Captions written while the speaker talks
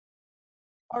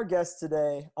Our guest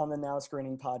today on the Now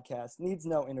Screening podcast needs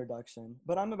no introduction,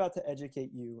 but I'm about to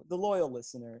educate you, the loyal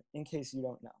listener, in case you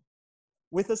don't know.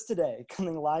 With us today,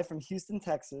 coming live from Houston,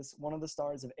 Texas, one of the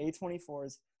stars of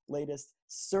A24's latest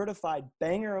certified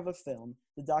banger of a film,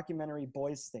 the documentary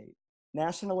Boys State,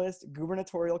 nationalist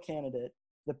gubernatorial candidate,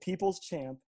 the people's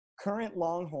champ, current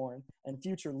Longhorn, and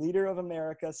future leader of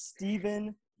America,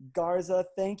 Stephen Garza.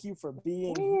 Thank you for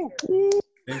being here.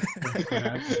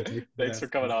 Thanks for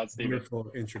coming on, Stephen. Wonderful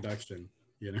introduction.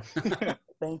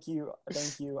 Thank you.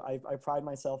 I pride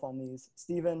myself on these.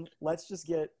 Stephen, let's just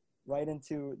get right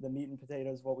into the meat and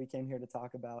potatoes, what we came here to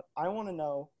talk about. I want to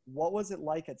know, what was it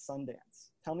like at Sundance?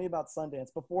 Tell me about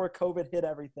Sundance before COVID hit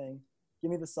everything.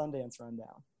 Give me the Sundance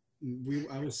rundown. When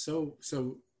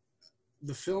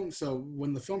the film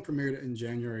premiered in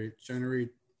January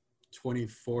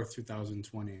 24th,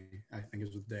 2020, I think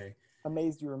is the day.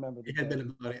 Amazed you remember the day.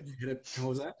 What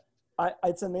was that?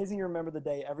 It's amazing you remember the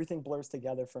day. Everything blurs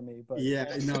together for me. But yeah,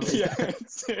 no.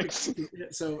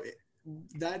 So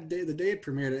that day, the day it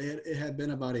premiered, it had been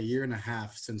about a year and a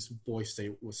half since Boys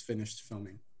State was finished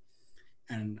filming.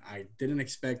 And I didn't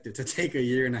expect it to take a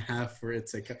year and a half for it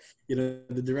to,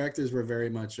 the directors were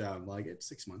very much like, it's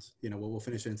 6 months, we'll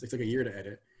finish it. It took a year to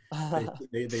edit.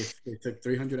 They took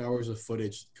 300 hours of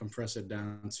footage, compressed it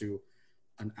down to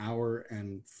an hour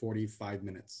and 45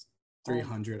 minutes,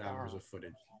 300 hours of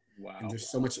footage. Wow. And there's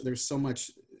so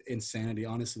much insanity.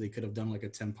 Honestly, they could have done like a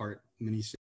 10-part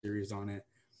miniseries on it.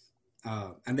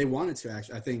 And they wanted to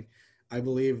actually, I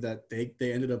believe that they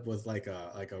ended up with like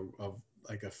a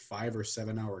 5 or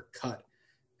 7 hour cut,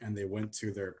 and they went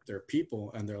to their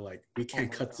people and they're like, we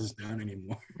can't cut this down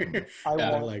anymore. I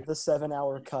want the 7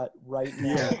 hour cut right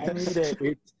now. Yeah. I need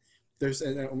it.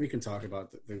 And we can talk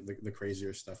about the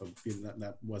crazier stuff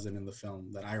that wasn't in the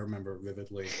film that I remember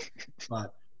vividly,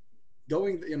 but so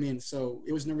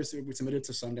it was we submitted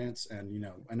to Sundance, and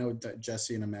I know that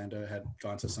Jesse and Amanda had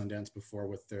gone to Sundance before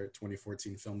with their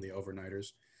 2014 film, The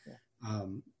Overnighters. Yeah.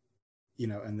 And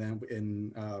then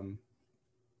in I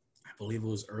believe it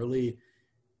was early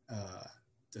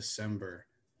December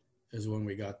is when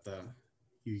we got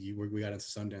we got into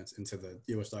Sundance, into the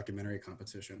U.S. documentary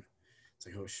competition. It's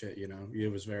like, oh shit,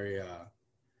 it was very and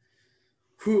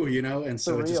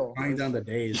so surreal. Just counting down the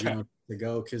days, to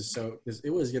go, because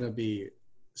it was gonna be.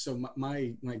 So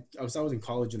I was in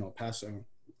college in El Paso,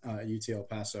 UT El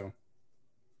Paso,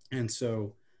 and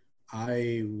so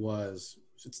it's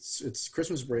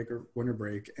Christmas break or winter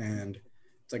break, and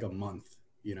it's like a month,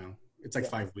 it's like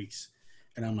 5 weeks,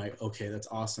 and I'm like, okay, that's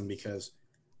awesome, because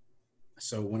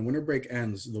so when winter break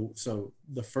ends,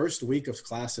 the first week of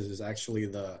classes is actually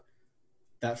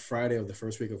that Friday of the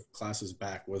first week of classes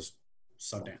back was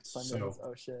Sundance. So,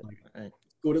 oh shit.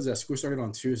 School started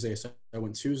on Tuesday. So I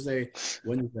went Tuesday,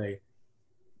 Wednesday,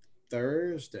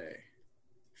 Thursday,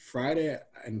 Friday,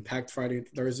 and packed Friday,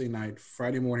 Thursday night.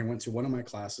 Friday morning, went to one of my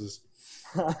classes,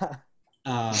 and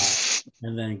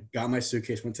then got my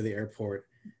suitcase, went to the airport.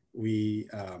 We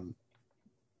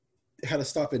had a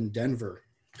stop in Denver,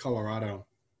 Colorado,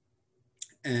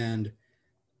 and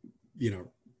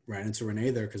ran into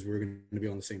Renee there because we were going to be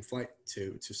on the same flight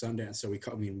to Sundance. So we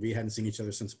hadn't seen each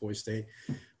other since Boys State.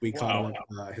 We caught up.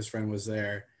 His friend was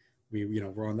there. We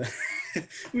were on the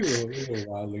we were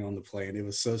wildly on the plane. It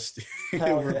was so stupid.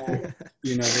 Hell yeah.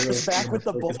 Just back with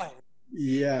the boy.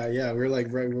 Yeah. We're like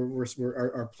we're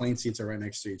our plane seats are right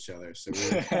next to each other. So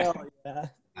we're hell yeah,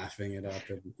 laughing it up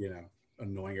and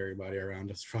annoying everybody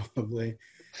around us probably.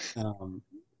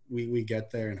 We get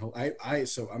there, and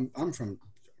I'm from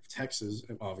Texas,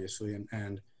 obviously,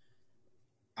 and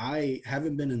I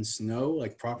haven't been in snow,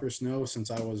 like proper snow,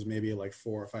 since I was maybe like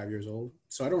 4 or 5 years old.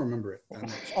 So I don't remember it that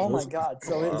much. Oh my God!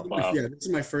 So this is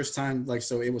my first time. Like,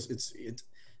 so it's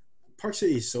Park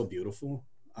City is so beautiful.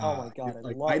 Oh my God!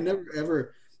 I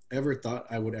never ever thought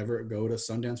I would ever go to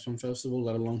Sundance Film Festival,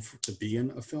 let alone to be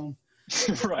in a film.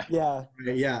 Right. Yeah.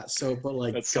 So, but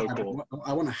like, that's so cool.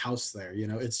 I want a house there.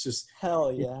 It's just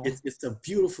hell yeah. It's a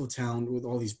beautiful town with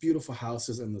all these beautiful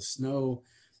houses and the snow,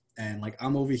 and like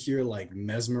I'm over here like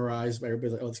mesmerized by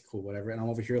everybody. Like, oh, it's cool, whatever. And I'm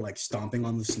over here like stomping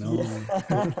on the snow,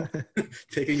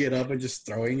 picking it up and just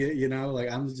throwing it. Like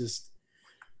I'm just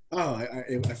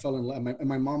I fell in love.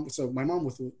 My mom. So my mom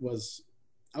was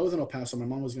I was in El Paso. My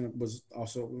mom was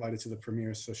also invited to the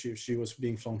premiere. So she was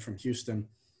being flown from Houston.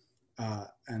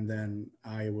 And then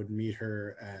I would meet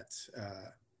her at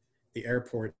the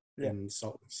airport in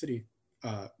Salt Lake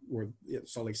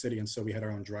City, and so we had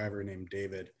our own driver named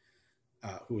David,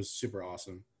 who was super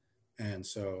awesome. And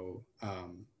so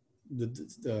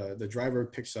the driver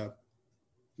picks up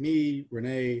me,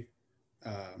 Renee,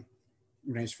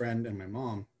 Renee's friend, and my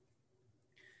mom,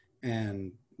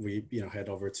 and we head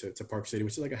over to Park City,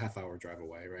 which is like a half-hour drive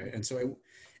away, right? And so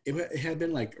it had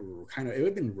been like it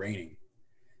had been raining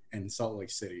in Salt Lake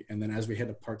City, and then as we head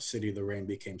to Park City, the rain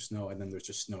became snow, and then there's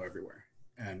just snow everywhere,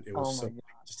 and it was Oh my so God.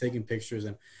 just taking pictures,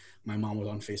 and my mom was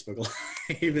on Facebook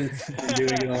Live and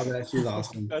doing it all that. She's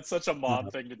awesome. That's such a mom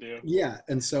thing to do. Yeah,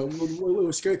 and so it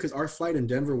was scary because our flight in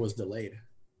Denver was delayed,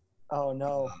 Oh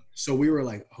no. so we were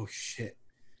like, oh shit,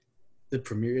 the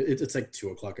premiere it's like 2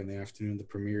 o'clock in the afternoon. The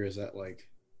premiere is at like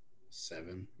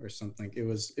 7 or something. It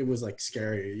was like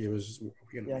scary. It was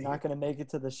Not gonna make it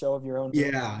to the show of your own.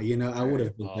 Yeah, I would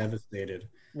have been devastated.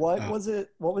 What was it?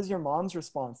 What was your mom's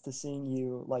response to seeing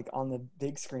you like on the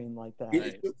big screen like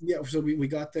that? So we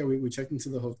got there. We checked into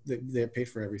the hotel. They paid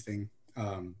for everything.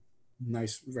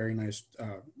 Nice, very nice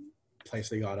place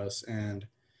they got us, and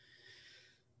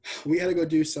we had to go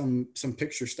do some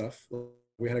picture stuff.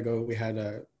 We had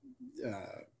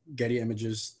Getty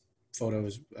Images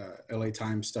photos, LA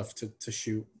Times stuff to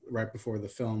shoot right before the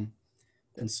film.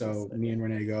 And so me and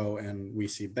Renee go and we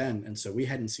see Ben. And so we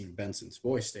hadn't seen Ben since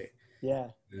Boy State.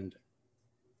 Yeah. And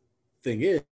thing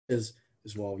is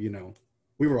well,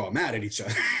 we were all mad at each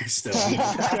other still.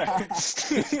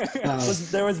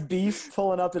 There was beef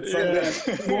pulling up at Sunday.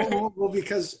 Well,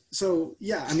 because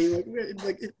I mean,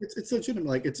 it's legitimate.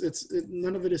 Like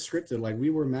none of it is scripted. Like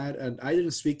we were mad, and I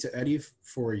didn't speak to Eddie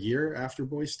for a year after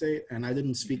Boy State, and I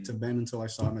didn't speak to Ben until I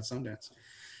saw him at Sundance.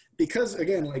 Because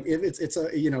again, like if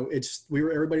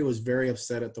everybody was very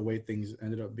upset at the way things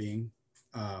ended up being.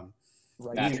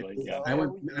 Right. Naturally, yeah.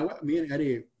 Me and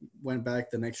Eddie went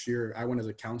back the next year. I went as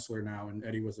a counselor now, and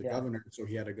Eddie was the governor, so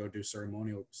he had to go do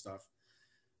ceremonial stuff.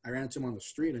 I ran into him on the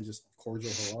street and just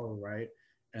cordial hello, right?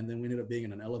 And then we ended up being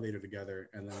in an elevator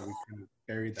together, and then we kind of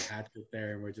buried the hatchet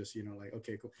there, and we're just, like,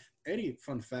 okay, cool. Eddie,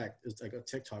 fun fact, is like a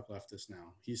TikTok leftist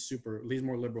now. He's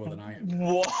more liberal than I am.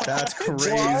 What? That's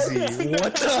crazy.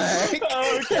 What the heck?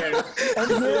 Okay.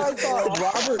 And here I thought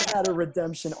Robert had a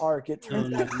redemption arc. It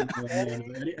turned out.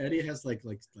 Eddie has like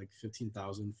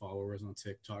 15,000 followers on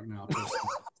TikTok now.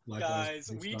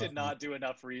 Guys, we did not do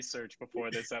enough research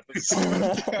before this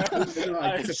episode.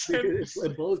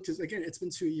 Because again, it's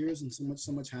been 2 years and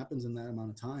so much happens in that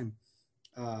amount of time.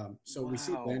 So we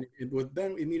see Ben with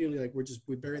Ben immediately, like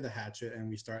we bury the hatchet and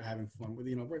we start having fun with,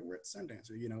 we're at Sundance,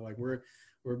 like we're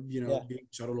being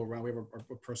shuttled around. We have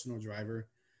a personal driver.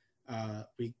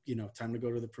 We, time to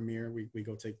go to the premiere. We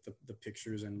go take the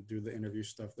pictures and do the interview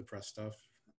stuff, the press stuff.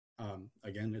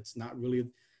 Again, it's not really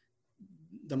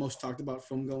the most talked about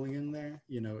film going in there.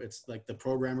 It's like the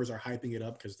programmers are hyping it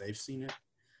up because they've seen it.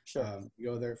 Sure. You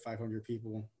go there, 500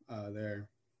 people there,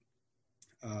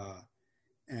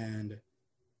 and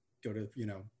go to,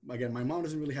 again, my mom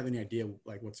doesn't really have any idea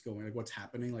like what's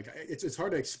happening. Like it's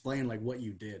hard to explain like what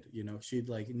you did. She'd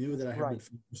like knew that I had been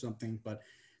filmed or something, but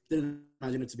didn't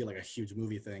imagine it to be like a huge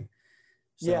movie thing.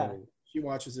 So she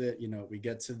watches it. We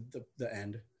get to the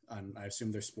end. I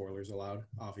assume there's spoilers allowed,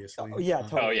 obviously. Oh yeah,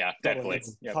 totally. Oh yeah, definitely.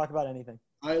 Yep. Talk about anything.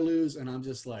 I lose, and I'm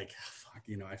just like, fuck.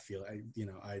 I feel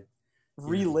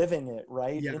reliving it,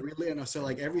 right? Yeah, really. And so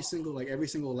like every single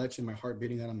election, my heart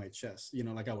beating out on my chest.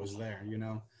 Like I was there.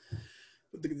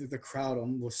 The crowd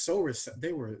was so receptive.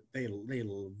 They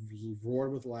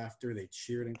roared with laughter. They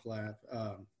cheered and clapped.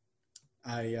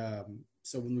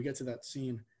 So when we get to that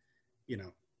scene,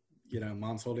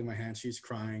 mom's holding my hand, she's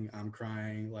crying, I'm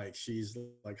crying, like she's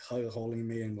like holding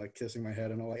me and like kissing my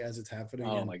head and all, like as it's happening.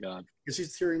 Oh my god! Because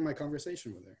she's hearing my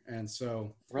conversation with her, and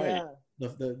so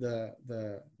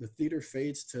the theater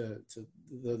fades to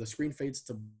the screen fades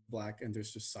to black, and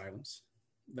there's just silence.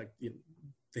 Like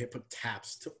they put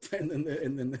taps and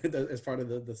then as part of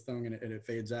the song, and it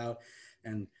fades out,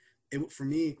 and for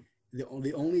me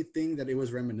the only thing that it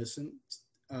was reminiscent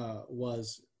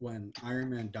was when Iron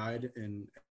Man died in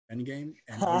Endgame.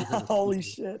 And holy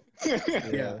shit!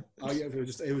 Yeah,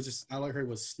 it was just all I heard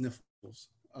was sniffles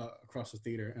across the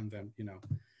theater, and then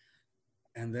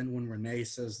and then when Renee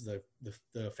says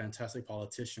the fantastic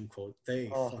politician quote, they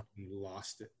fucking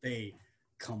lost it. They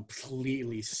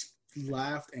completely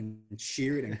laughed and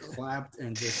cheered and clapped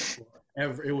and just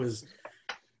whatever it was,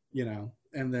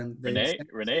 And then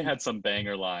Renee had some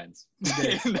banger lines.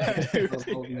 Yeah.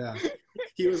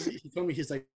 He told me, he's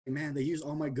like, man, they used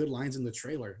all my good lines in the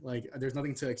trailer. Like, there's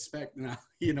nothing to expect now.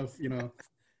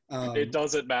 It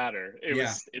doesn't matter. It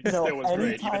still was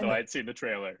great, even though I'd seen the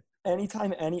trailer.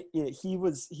 Anytime he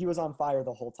was on fire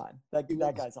the whole time. That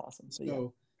guy's awesome.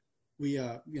 So we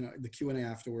the Q&A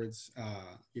afterwards,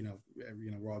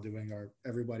 we're all doing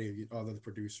everybody, all the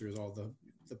producers, all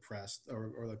the press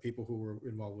or the people who were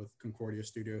involved with Concordia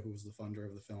Studio, who was the funder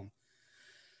of the film.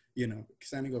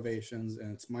 standing ovations,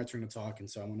 and it's my turn to talk. And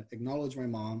so I want to acknowledge my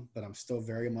mom, but I'm still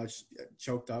very much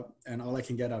choked up, and all I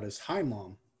can get out is "Hi,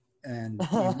 Mom." And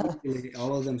immediately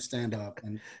all of them stand up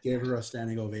and give her a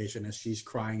standing ovation as she's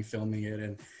crying, filming it,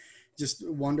 and just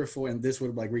wonderful. And this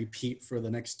would like repeat for the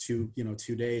next 2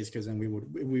 days, because then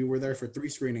we were there for 3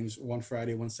 screenings, one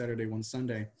Friday, one Saturday, one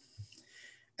Sunday.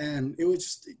 And it was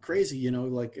just crazy,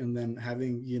 and then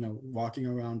having, walking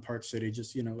around Park City,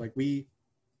 just, like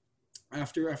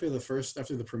after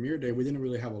the premiere day, we didn't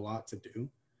really have a lot to do.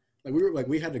 Like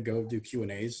we had to go do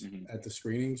Q&As at the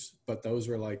screenings, but those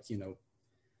were like, in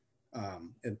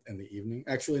the evening.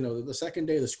 Actually, no, the second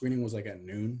day of the screening was like at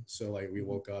noon. So like we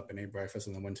woke up and ate breakfast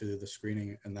and then went to the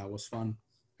screening, and that was fun.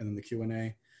 And then the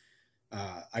Q&A,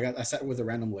 I sat with a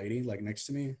random lady like next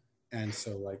to me. And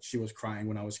so like she was crying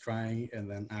when I was crying.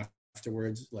 And then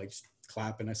afterwards, like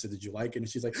clap, and I said, "Did you like it?" And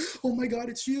she's like, "Oh my God,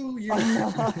 it's you." He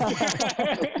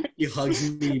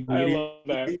hugs me. I love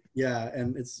that. Yeah.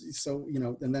 And it's so,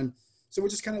 and then, so we're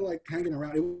just kind of like hanging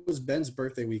around. It was Ben's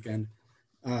birthday weekend.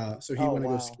 So he went to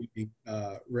go skiing.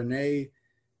 Renee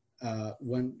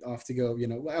went off to go,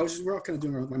 we're all kind of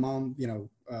doing, my mom,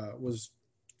 was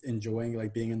enjoying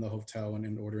like being in the hotel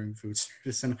and ordering food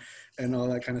service and all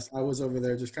that kind of stuff. I was over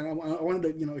there just kind of, I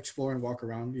wanted to, explore and walk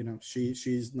around.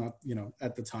 She's not,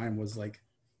 at the time was like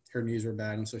her knees were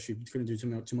bad, and so she couldn't do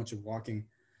too much of walking.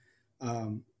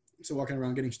 So walking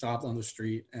around, getting stopped on the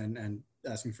street and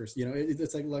asking for,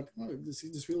 it's like, oh, this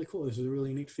is really cool. This is a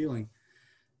really neat feeling.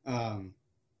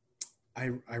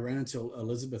 I ran into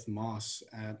Elizabeth Moss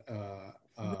at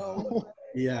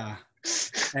yeah,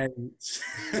 and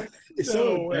it's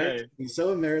so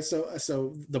embarrassing.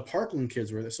 So the Parkland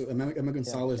kids were there. So Emma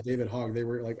Gonzalez, David Hogg, they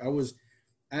were like, I was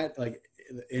at like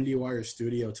the IndieWire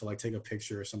studio to like take a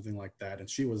picture or something like that, and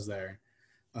she was there.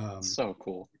 So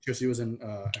cool. Because she was in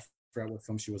I forgot what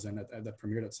film she was in at that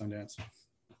premiered at Sundance,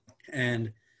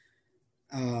 and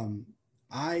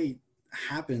I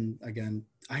happened again.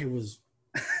 I was.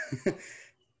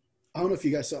 I don't know if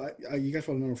you guys saw. You guys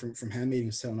probably know her from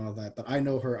Handmaid's Tale and all that, but I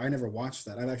know her. I never watched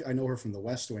that. I know her from The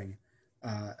West Wing,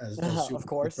 as of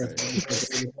course.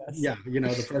 Yeah,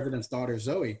 the president's daughter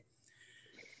Zoe.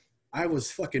 I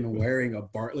was fucking wearing a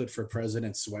Bartlett for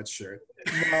President sweatshirt.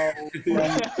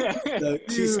 No.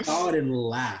 She saw it and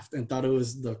laughed and thought it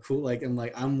was the cool, like, and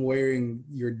like, I'm wearing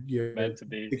your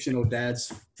fictional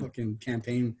dad's fucking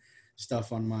campaign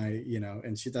stuff on my,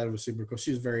 and she thought it was super cool.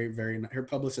 She was very, very, her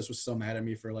publicist was so mad at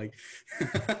me for like,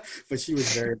 but she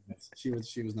was very nice. She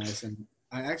was nice. And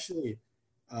I actually,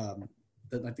 I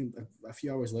think a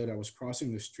few hours later, I was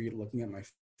crossing the street looking at my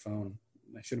phone.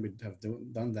 I shouldn't have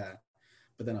done that.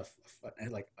 But then a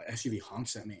SUV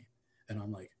honks at me, and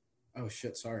I'm like, "Oh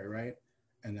shit, sorry, right?"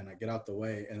 And then I get out the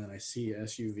way, and then I see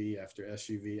SUV after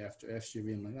SUV after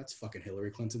SUV. I'm like, "That's fucking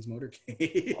Hillary Clinton's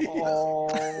motorcade."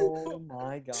 Oh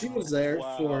my God! She was there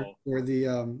for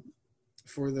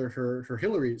her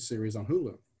Hillary series on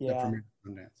Hulu. Yeah. That premiered at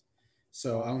Sundance.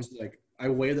 So I was like, I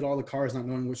waited all the cars, not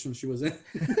knowing which one she was in.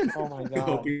 Oh my God!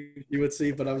 Hoping you would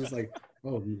see, but I was just like,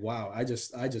 "Oh wow!" I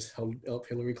just held up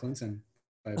Hillary Clinton.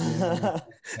 That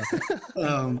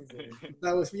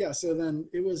was so then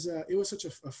it was such a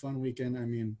fun weekend. I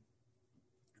mean,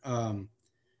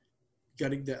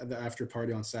 getting the after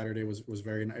party on Saturday was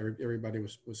very nice. Everybody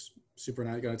was super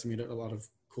nice. Got to meet a lot of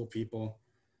cool people.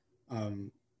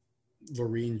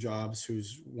 Lorene Jobs,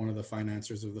 who's one of the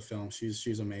financiers of the film,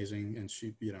 she's amazing, and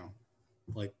she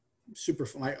like super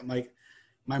fun.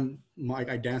 I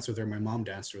danced with her. My mom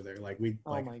danced with her. Like we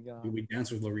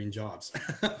danced with Lorene Jobs.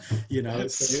 Like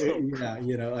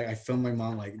I filmed my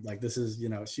mom. Like this is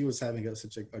she was having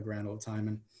such a grand old time.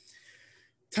 And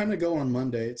time to go on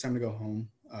Monday. It's time to go home.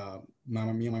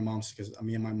 Me and my mom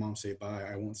say bye.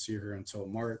 I won't see her until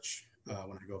March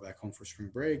when I go back home for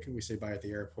spring break. We say bye at the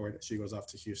airport. She goes off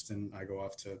to Houston. I go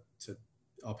off to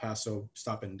El Paso.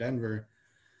 Stop in Denver.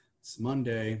 It's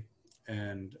Monday,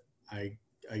 and I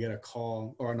get a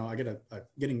call, or no, I get a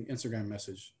getting Instagram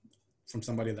message from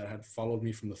somebody that had followed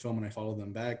me from the film, and I followed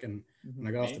them back. And when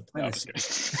I got off the plane, I'm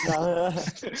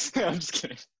just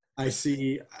kidding. I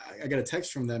get a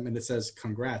text from them, and it says,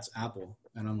 "Congrats, Apple."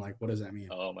 And I'm like, what does that mean?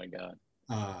 Oh my God.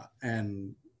 I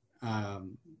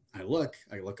look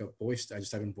up Voice. I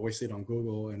just type in Voice on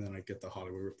Google, and then I get the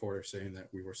Hollywood Reporter saying that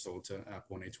we were sold to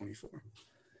Apple in A24.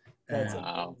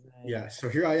 Wow. Yeah. So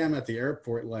here I am at the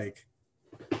airport, like,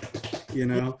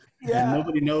 and Yeah.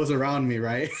 nobody knows around me,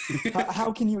 right?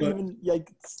 How can you even like?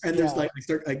 And there's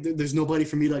there's nobody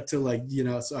for me to so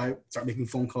I start making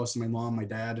phone calls to my mom, my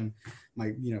dad, and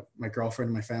my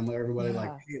girlfriend, my family, everybody.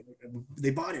 Like, hey,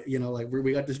 they bought it,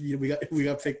 we got this, we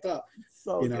got picked up.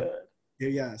 So good.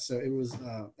 Yeah. So it was,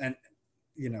 and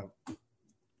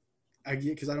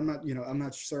because I'm not, I'm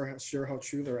not sure how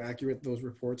true or accurate those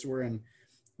reports were, and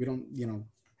we don't,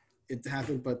 it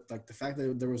happened, but like the fact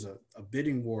that there was a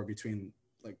bidding war between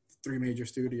like three major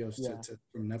studios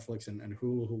from Netflix and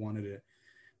Hulu who wanted it,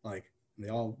 like they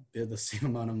all bid the same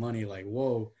amount of money, like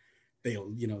whoa, they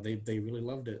really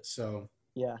loved it. So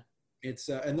yeah, it's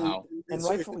and then and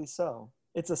rightfully so.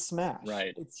 It's a smash.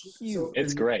 Right. It's huge. So,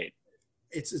 it's great.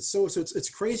 It's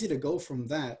crazy to go from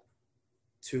that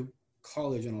to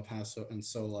college in El Paso, and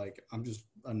so like I'm just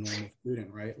a normal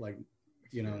student, right? Like,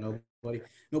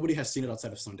 nobody has seen it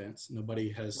outside of Sundance. Nobody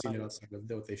has seen it outside of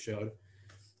what they showed.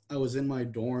 I was in my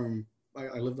dorm.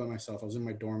 I lived by myself. I was in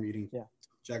my dorm eating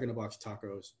Jack in the Box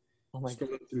tacos.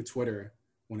 Scrolling through Twitter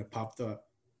when it popped up,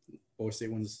 Boise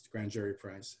State wins grand jury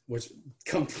prize, which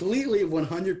completely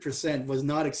 100% was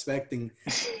not expecting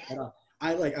at all.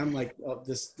 I'm like, oh,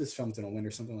 this film's gonna win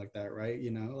or something like that, right?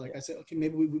 Like I said, okay,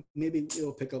 maybe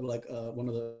it'll pick up like one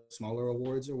of the smaller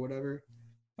awards or whatever.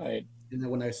 Right. And then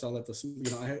when I saw that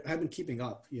I have been keeping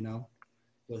up,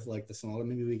 with like the smaller,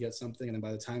 maybe we get something, and then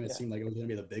by the time it seemed like it was gonna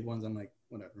be the big ones, I'm like,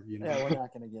 whatever, Yeah, we're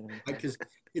not gonna get anything because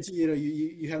it's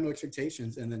you have no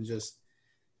expectations, and then just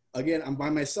again, I'm by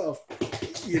myself,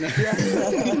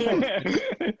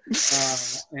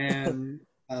 and.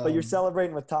 But you're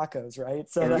celebrating with tacos, right?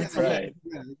 So that's right.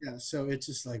 Yeah. So it's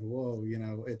just like, whoa,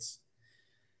 it's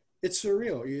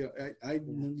surreal.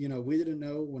 We didn't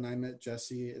know when I met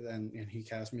Jesse and he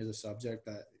cast me as a subject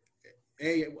that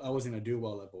A, I was going to do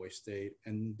well at Boise State,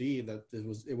 and B, that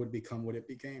it would become what it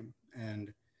became.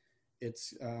 And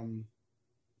it's,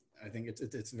 I think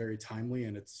it's very timely,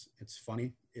 and it's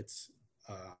funny. It's,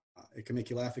 it can make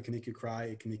you laugh. It can make you cry.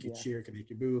 It can make you cheer. It can make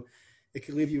you boo. It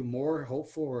can leave you more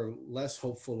hopeful or less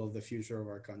hopeful of the future of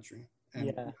our country.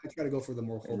 And I try to go for the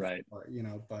more hopeful part,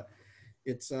 but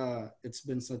it's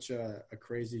been such a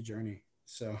crazy journey.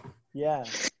 So yeah.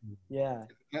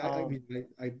 I mean,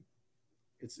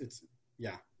 it's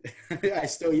I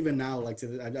still, even now, like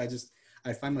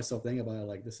I find myself thinking about it,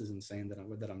 like, this is insane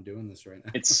that I'm doing this right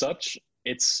now. It's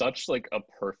such like a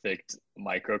perfect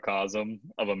microcosm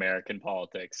of American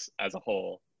politics as a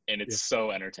whole, and it's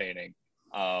so entertaining.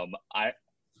 I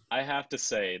have to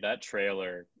say that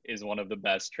trailer is one of the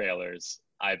best trailers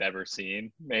I've ever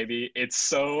seen. Maybe it's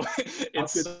so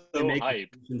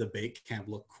hype. In the bait camp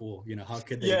look cool. How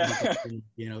could they?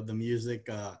 The music.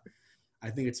 I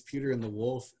think it's Peter and the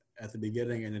Wolf at the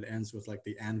beginning, and it ends with like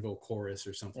the anvil chorus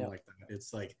or something like that.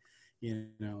 It's like,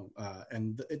 and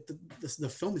the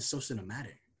film is so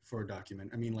cinematic for a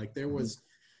document. I mean, like there was.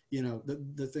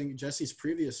 The thing, Jesse's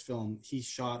previous film, he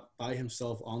shot by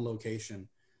himself on location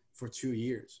for 2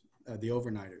 years, The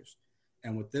Overnighters.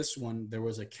 And with this one, there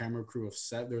was a camera crew of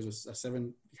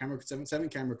seven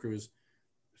camera crews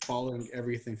following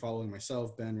everything, following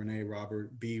myself, Ben, Renee,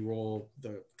 Robert, B-roll,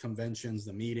 the conventions,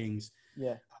 the meetings.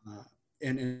 Yeah.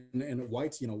 And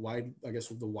wide, I guess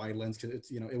with the wide lens, because it's,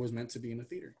 it was meant to be in a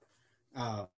theater.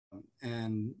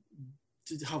 And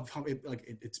how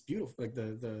it's beautiful. Like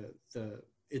the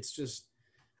it's just,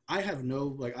 I have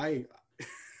no, like, I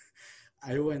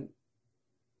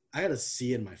had a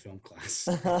C in my film class.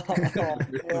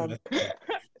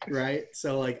 Right?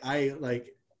 So like, it's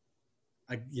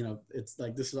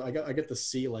like, this is, I get the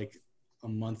C like a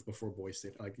month before Boise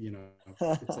State. Like,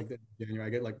 it's like January. I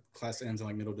get like class ends in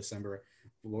like middle December.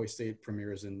 Boise State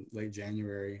premieres in late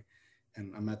January.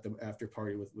 And I'm at the after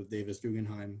party with Davis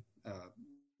Guggenheim.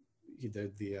 He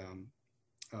did the,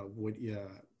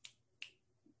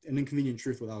 An Inconvenient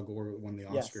Truth with Al Gore won the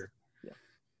Oscar. Yes.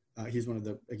 Yeah. He's one of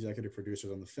the executive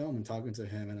producers on the film, and talking to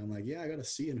him, and I'm like, yeah, I got to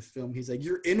see in a film. He's like,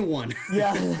 you're in one.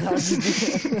 Yeah.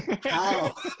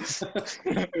 How?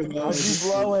 How'd you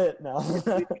blow it? No.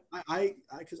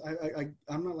 Because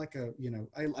I'm not like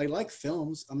I like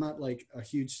films. I'm not like a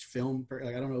huge film.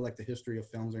 Like, I don't know like the history of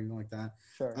films or anything like that.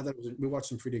 Sure. I thought we watched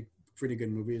some pretty good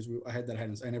movies. I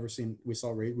never seen. We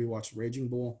watched Raging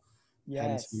Bull.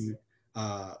 Yes.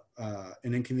 An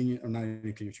Inconvenient, or not An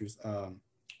Inconvenient Truth.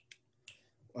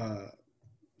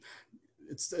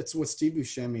 It's with Steve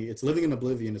Buscemi. It's Living in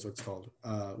Oblivion is what it's called.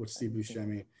 With Steve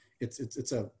Buscemi.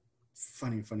 It's a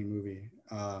funny movie.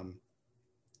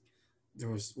 There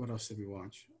was, what else did we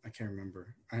watch? I can't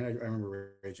remember. I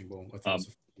remember Raging Bull.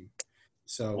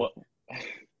 So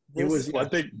it was one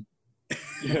thing.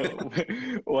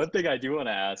 One thing I do want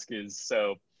to ask is,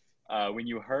 so when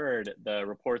you heard the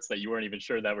reports that you weren't even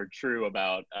sure that were true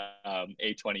about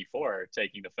A24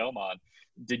 taking the film on,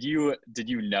 did you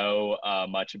know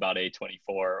much about A24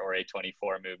 or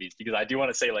A24 movies? Because I do want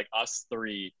to say, like, us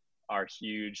three are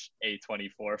huge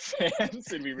A24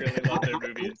 fans, and we really love their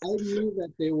movies. I knew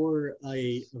that they were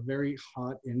a very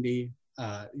hot indie.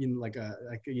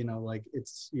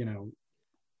 It's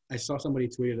I saw somebody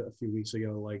tweeted a few weeks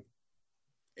ago like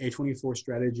A24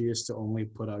 strategy is to only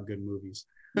put out good movies.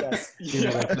 Yes.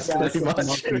 That's pretty the much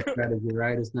marketing true. strategy,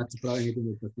 right? It's not to put out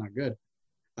anything that's not good.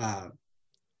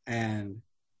 And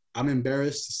I'm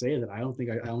embarrassed to say that I don't think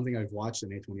I've watched an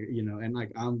A20, and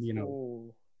like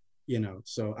Ooh.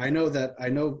 So I know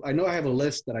I have a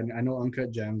list that I know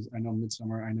Uncut Gems, I know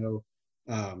Midsummer, I know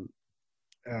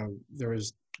there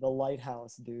was The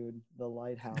Lighthouse, dude. The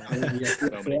Lighthouse. So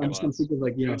many I'm good just ones. thinking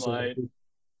like Moonlight.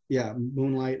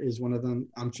 Moonlight is one of them.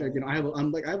 I'm sure I have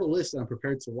a list that I'm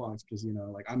prepared to watch because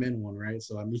like I'm in one, right?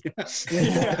 So I'm it's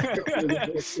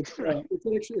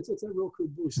a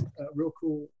real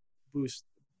cool boost.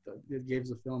 That it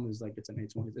gives the film is like it's an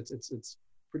A20. It's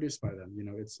produced by them.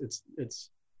 It's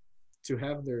to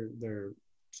have their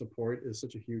support is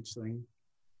such a huge thing.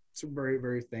 So very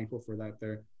very thankful for that.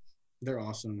 They're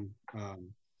awesome.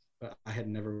 But I had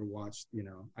never watched.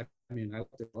 I like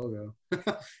their logo.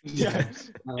 Yeah,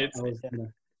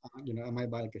 I might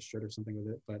buy like a shirt or something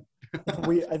with it, but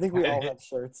I think we all have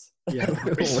shirts. yeah,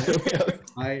 Literally.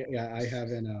 I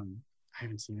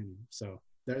haven't seen any. So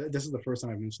this is the first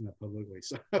time I've mentioned that publicly.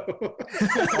 So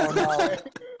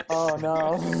Oh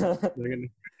no. they're gonna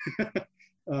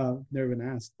never been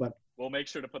asked, but we'll make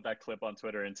sure to put that clip on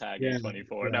Twitter and tag Yeah, A24.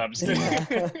 yeah. No, I'm just kidding.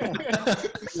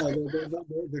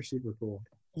 they're super cool.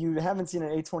 You haven't seen an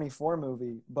A24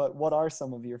 movie, but what are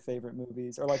some of your favorite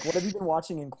movies? Or like what have you been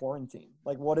watching in quarantine?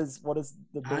 Like what is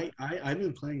the big I've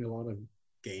been playing a lot of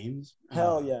games.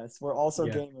 Hell yes. We're also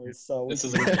yeah. gamers, so This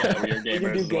is can- we are we can do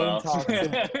gamers as game well. talk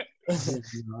too.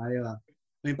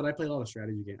 But I play a lot of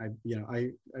strategy games.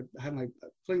 I have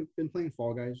been playing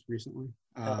Fall Guys recently.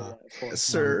 Hell yeah, of course.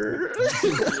 Sir.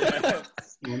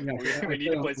 We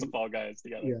need to play some Fall Guys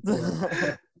together.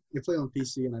 Yeah, I play on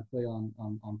PC and I play on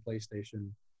PlayStation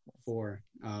 4.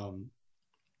 I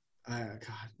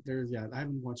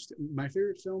haven't watched my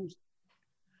favorite films.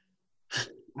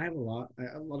 I have a lot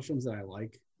of films that I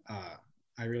like.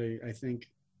 I think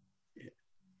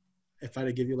if I had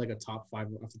to give you like a top 5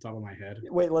 off the top of my head.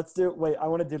 Wait, I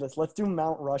want to do this. Let's do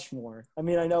Mount Rushmore. I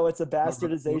mean, I know it's a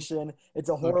bastardization. It's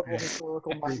a horrible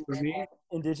historical monument For me, on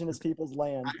indigenous people's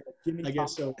land. Give me I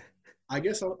guess top- so. I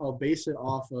guess I'll base it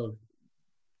off of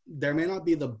there may not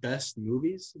be the best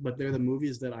movies, but they're the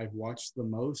movies that I've watched the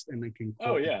most and I can quote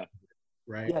Oh yeah.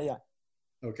 right? Yeah.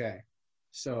 Okay.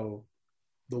 So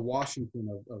the Washington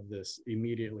of this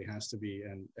immediately has to be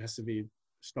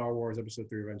Star Wars Episode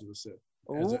 3 Revenge of the Sith.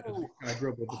 I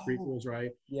grew up with the prequels, right?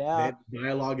 Yeah. The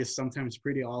dialogue is sometimes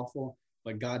pretty awful,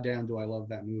 but goddamn do I love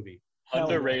that movie. Hell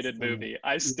Underrated yes. movie.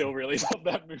 I still really love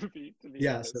that movie. To be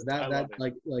honest. So I love that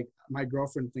it. like my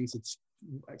girlfriend thinks it's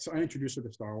so I introduced her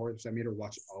to Star Wars. So I made her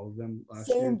watch all of them last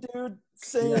year. Same, dude.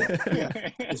 Same.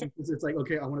 It's like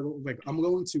okay, I'm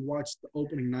going to watch the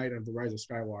opening night of The Rise of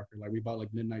Skywalker. Like we bought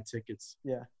like midnight tickets.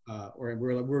 Yeah. Or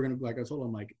we're gonna I told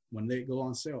them like when they go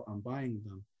on sale, I'm buying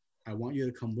them. I want you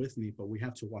to come with me, but we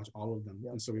have to watch all of them.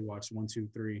 Yep. And so we watched 1, 2,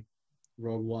 3,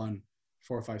 Rogue One,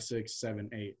 4, 5, 6, 7,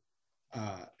 8,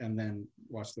 and then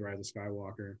watched The Rise of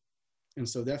Skywalker. And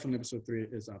so definitely Episode 3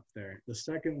 is up there. The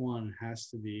second one has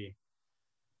to be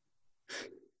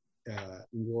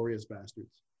Inglourious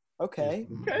Bastards. Okay.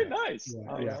 Okay, nice.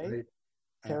 All right.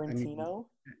 Tarantino.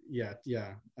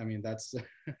 I mean, that's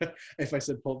if I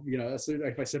said Pulp,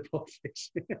 if I said Pulp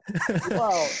Fiction.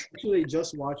 Well, Actually,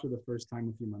 just watched for the first time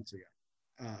a few months ago.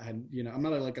 And I'm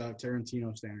not like a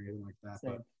Tarantino stan or anything like that,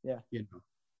 same. but Yeah.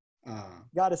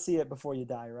 Got to see it before you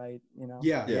die, right?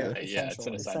 Yeah. It's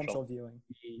an essential. viewing.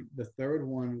 The third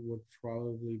one would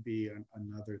probably be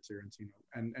another Tarantino,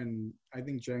 and I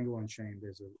think Django Unchained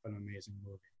is an amazing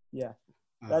movie. Yeah.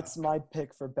 That's my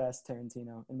pick for best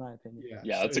Tarantino, in my opinion.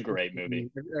 Yeah, that's a great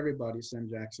movie. Everybody, Sam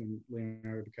Jackson,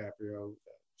 Leonardo DiCaprio,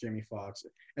 Jamie Foxx,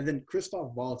 and then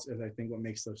Christoph Waltz is, I think, what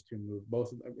makes those two move.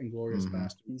 Both Inglourious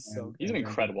Bastards. He's an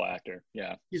incredible actor.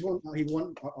 Yeah. He won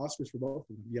Oscars for both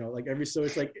of them. Like every single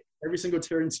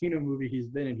Tarantino movie he's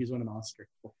been in, he's won an Oscar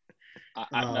for.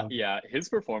 His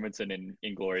performance in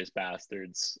Inglourious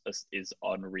Bastards is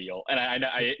unreal, and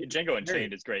I Django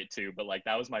Unchained is great too. But like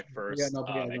that was my first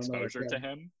exposure to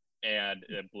him, and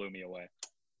it blew me away.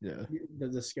 Yeah,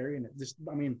 the scary and just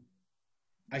I mean,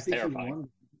 I think terrifying. He won.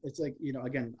 It's like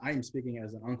again, I am speaking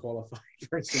as an unqualified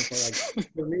person, but like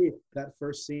for me, that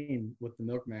first scene with the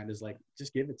milkman is like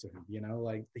just give it to him.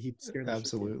 Like he scared the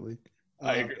absolutely.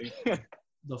 I agree.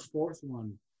 The fourth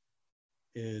one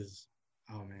is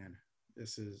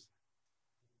this is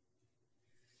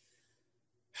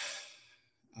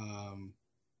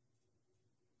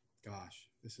Gosh,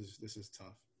 this is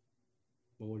tough.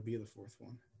 What would be the fourth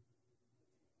one?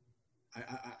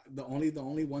 The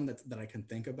only one that I can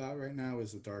think about right now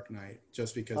is The Dark Knight,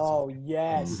 just because. Oh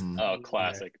yes. Mhm. Oh,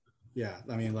 classic. Yeah,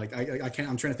 I mean, like I can't.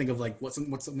 I'm trying to think of like what's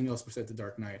something else besides The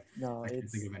Dark Knight. No, I can't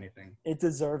think of anything. it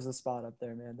deserves a spot up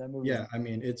there, man. That movie. Yeah, I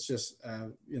mean, it's just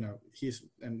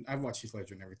and I've watched Heath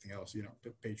Ledger and everything else,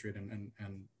 The Patriot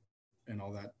and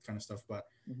all that kind of stuff, but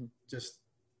just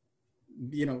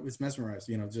it's mesmerized,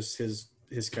 just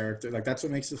his character, like that's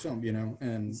what makes the film,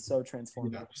 and He's so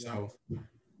transformative. so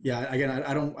again,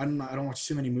 I don't watch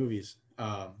too many movies.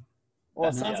 Well,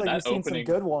 it sounds like you've seen some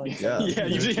good ones. Yeah, Yeah,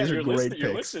 these are your great your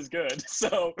picks. list is good.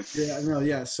 So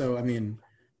So I mean,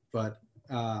 but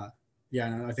no,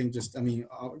 I think just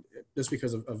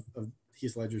because of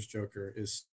Heath Ledger's Joker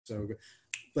is so good,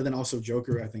 but then also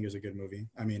Joker I think is a good movie.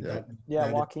 I mean,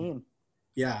 Joaquin.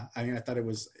 I mean, I thought it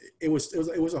was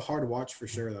a hard watch for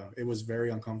sure though. It was very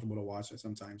uncomfortable to watch it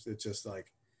sometimes. It's just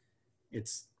like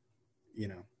he's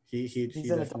in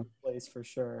a dark place for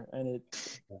sure, and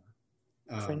it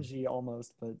cringy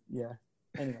almost, but yeah.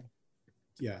 Anyway.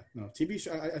 Yeah, no TV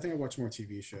show. I think I watch more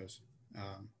TV shows.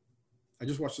 I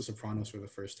just watched The Sopranos for the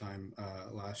first time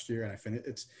last year, and I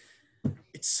finished.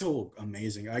 It's so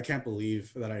amazing. I can't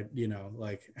believe that I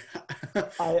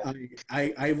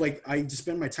just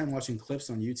spend my time watching clips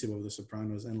on YouTube of The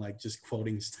Sopranos and like just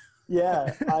quoting stuff.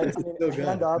 Yeah, I mean, so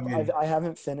hand up. I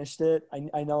haven't finished it.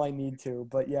 I know I need to,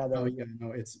 but yeah.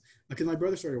 It's because my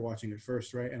brother started watching it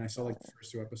first, right? And I saw like the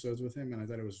first 2 episodes with him, and I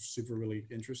thought it was really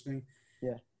interesting.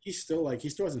 Yeah. He still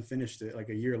hasn't finished it like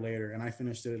a year later, and I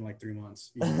finished it in like 3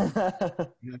 months.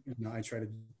 I try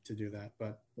to do that,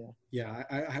 but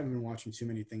I haven't been watching too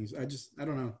many things. I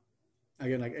don't know.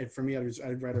 Again, like for me,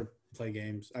 I'd rather play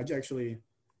games. I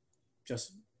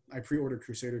pre-ordered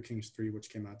Crusader Kings 3, which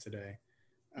came out today.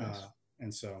 Nice.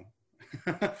 And so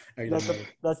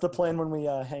that's the plan when we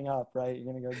hang up, right?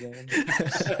 You're gonna go game.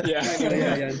 yeah.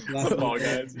 Football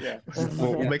guys. Yeah.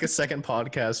 We'll make a second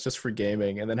podcast just for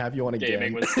gaming, and then have you on a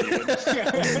gaming with Steven.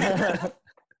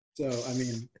 So I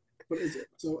mean,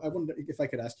 I wonder if I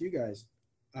could ask you guys,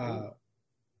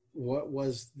 what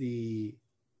was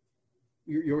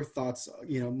your thoughts?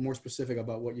 More specific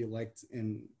about what you liked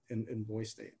in Boy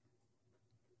State.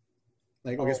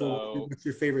 Like, I guess, what's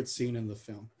your favorite scene in the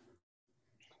film?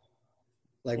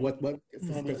 Like, what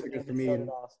for me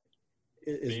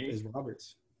is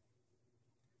Robert's.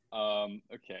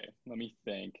 Okay, let me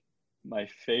think. My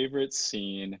favorite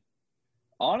scene,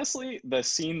 honestly, the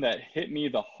scene that hit me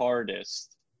the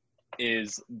hardest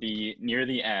is near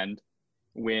the end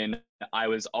when I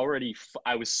was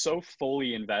so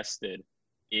fully invested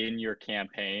in your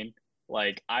campaign.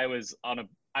 Like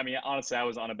honestly, I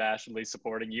was unabashedly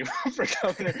supporting you for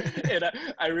governor, and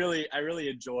I really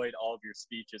enjoyed all of your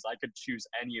speeches. I could choose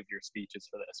any of your speeches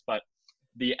for this, but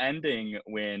the ending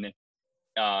when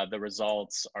the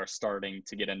results are starting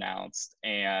to get announced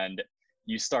and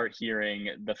you start hearing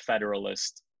the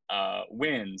Federalist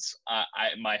wins,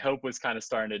 my hope was kind of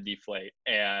starting to deflate,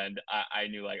 and I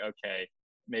knew like, okay,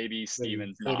 maybe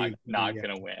Steven's not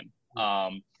gonna win.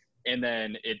 And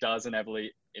then it does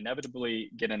inevitably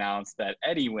get announced that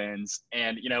Eddie wins,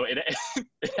 and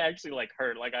it actually like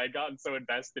hurt. Like I had gotten so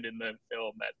invested in the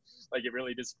film that like it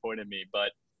really disappointed me.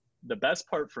 But the best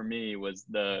part for me was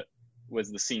the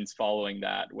scenes following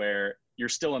that, where you're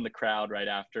still in the crowd right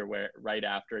after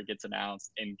it gets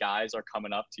announced, and guys are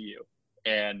coming up to you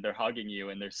and they're hugging you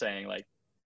and they're saying like,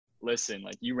 listen,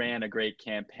 like you ran a great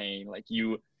campaign, like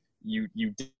you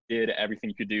did everything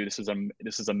you could do. This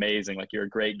is amazing. Like you're a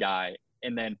great guy.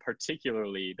 And then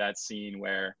particularly that scene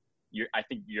where I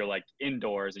think you're like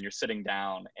indoors and you're sitting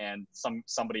down, and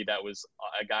somebody that was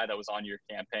a guy that was on your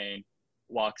campaign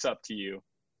walks up to you,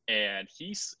 and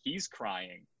he's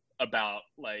crying about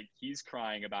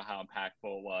how impactful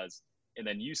it was, and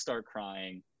then you start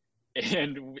crying,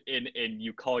 and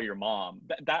you call your mom.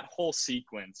 That whole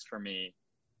sequence for me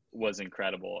was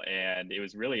incredible, and it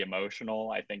was really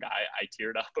emotional. I think I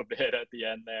teared up a bit at the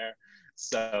end there,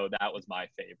 so that was my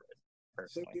favorite.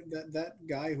 Personally. So that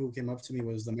guy who came up to me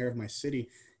was the mayor of my city.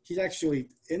 He's actually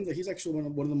one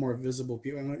of the more visible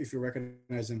people. I don't know if you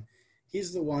recognize him.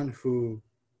 He's the one who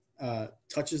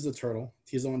touches the turtle.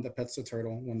 He's the one that pets the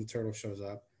turtle when the turtle shows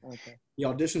up. Okay. He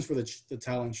auditions for the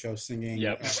talent show singing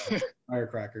Yep.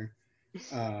 Firecracker.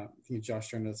 I think Josh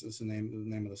Turner, that's the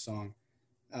name of the song.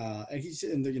 And he's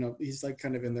he's like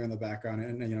kind of in there in the background,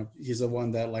 and he's the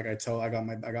one that like I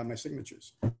got my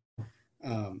signatures.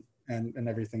 And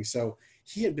everything. So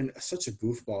he had been such a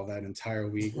goofball that entire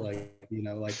week, like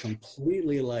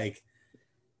completely like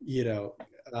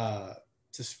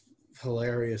just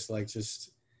hilarious. Like,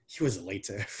 just he was late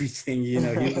to everything. You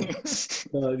know, he was,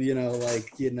 you know,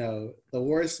 like, you know, the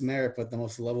worst merit, but the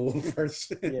most lovable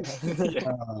person.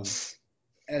 Yeah.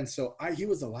 And so he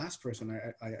was the last person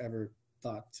I ever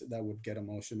thought that would get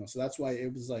emotional. So that's why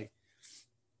it was like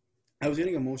I was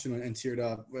getting emotional and teared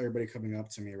up. Everybody coming up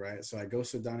to me, right? So I go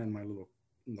sit down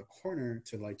in the corner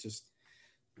to like just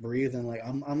breathe, and like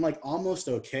I'm like almost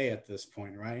okay at this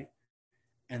point, right?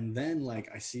 And then like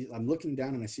I'm looking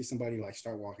down and I see somebody like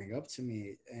start walking up to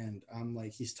me, and I'm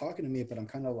like, he's talking to me, but I'm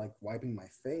kind of like wiping my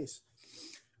face,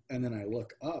 and then I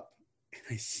look up and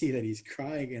I see that he's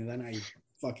crying, and then I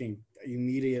fucking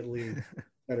immediately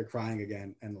started crying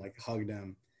again and like hugged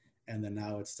him. And then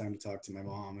now it's time to talk to my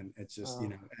mom, and it's just, you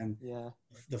know, and yeah,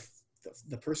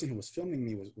 the person who was filming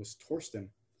me was Torsten,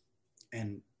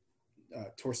 and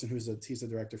Torsten, he's the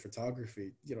director of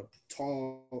photography, you know,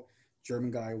 tall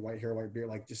German guy, white hair, white beard,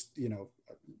 like just, you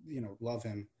know, love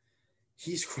him.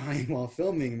 He's crying while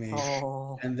filming me.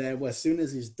 Oh. And then as soon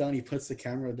as he's done, he puts the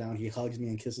camera down, he hugs me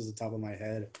and kisses the top of my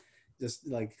head. Just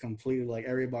like completely, like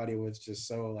everybody was just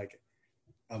so like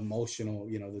emotional,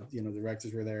 you know, the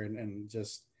directors were there, and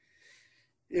just,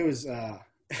 it was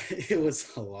it was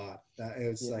a lot. It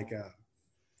was like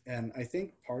and I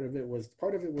think part of it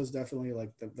was definitely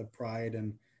like the pride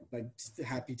and like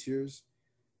happy tears.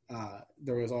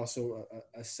 There was also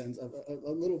a sense of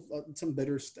a little some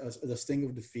the sting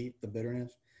of defeat, the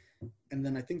bitterness, and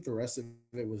then I think the rest of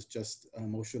it was just an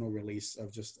emotional release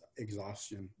of just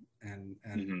exhaustion, and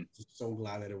just so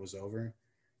glad that it was over,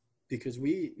 because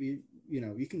we you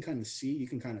know, you can kind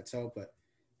of tell, but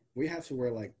we have to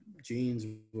wear like jeans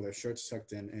with our shirts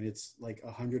tucked in, and it's like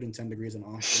 110 degrees in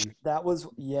Austin. That was,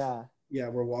 yeah. Yeah,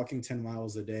 we're walking 10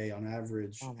 miles a day on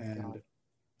average, and God.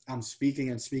 I'm speaking,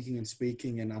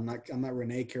 and I'm not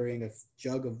Renee carrying a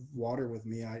jug of water with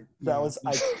me. That was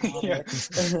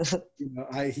iconic. You know,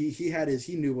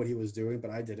 he knew what he was doing,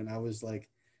 but I didn't. I was like,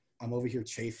 I'm over here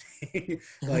chafing.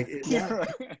 Like,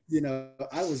 you know,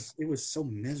 it was so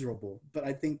miserable. But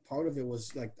I think part of it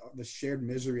was like the shared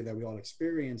misery that we all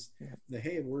experienced. Yeah.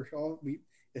 Hey,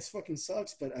 it fucking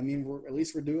sucks, but I mean, at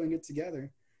least we're doing it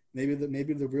together. Maybe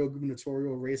the real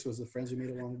gubernatorial race was the friends we made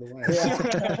along the way.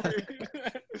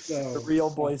 Yeah. So, the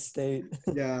real boy state.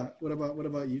 Yeah. What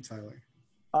about you, Tyler?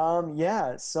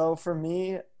 Yeah. So for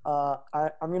me,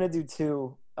 I'm gonna do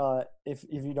two. If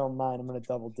you don't mind, I'm gonna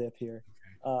double dip here.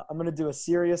 I'm going to do a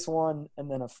serious one and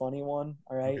then a funny one,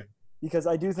 all right? Okay. Because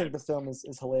I do think the film is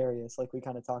hilarious, like we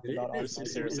kind of talked about. There's some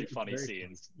seriously funny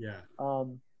scenes. Yeah.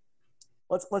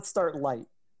 Let's start light.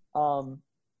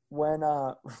 When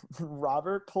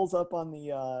Robert pulls up on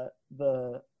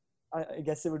the I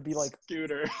guess it would be like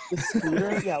scooter. The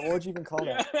scooter? Yeah, what would you even call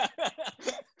that?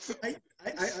 I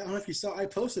don't know if you saw, I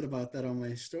posted about that on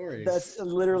my story. That's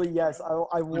literally, yes.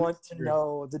 I want to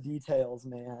know the details,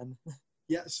 man.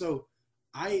 Yeah, so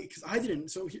because I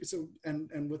didn't,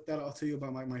 and with that, I'll tell you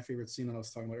about my favorite scene that I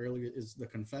was talking about earlier is the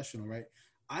confessional, right?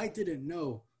 I didn't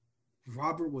know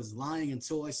Robert was lying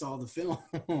until I saw the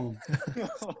film.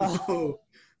 So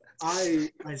I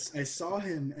saw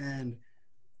him, and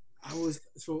I was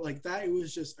so like that. It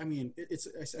was just, I mean, it's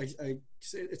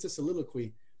a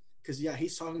soliloquy, because yeah,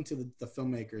 he's talking to the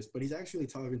filmmakers, but he's actually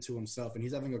talking to himself, and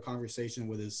he's having a conversation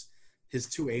with his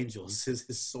two angels, his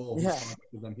soul. Yeah. He's talking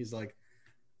to them. He's like,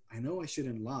 I know I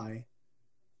shouldn't lie.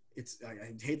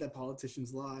 I hate that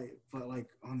politicians lie, but like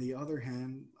on the other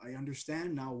hand, I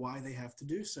understand now why they have to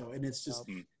do so, and it's just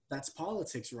that's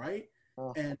politics, right?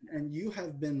 Oh. And you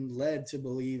have been led to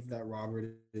believe that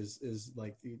Robert is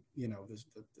like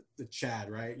the Chad,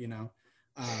 right? You know.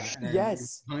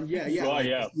 Yes. Yeah. Oh, like,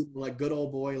 yeah. Like good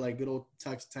old boy, like good old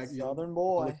Texan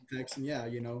boy. Texan, yeah.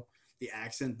 You know, the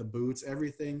accent, the boots,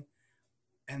 everything.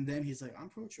 And then he's like, I'm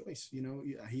pro-choice, you know.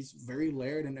 He's very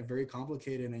layered and very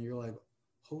complicated, and you're like,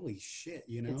 holy shit,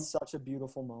 you know. It's such a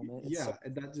beautiful moment.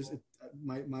 And that just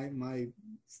my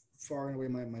far and away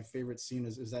my favorite scene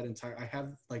is that entire. I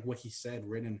have like what he said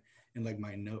written in like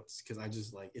my notes, because I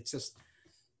just like, it's just,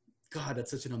 God,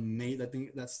 that's such an amazing.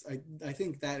 I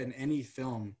think that in any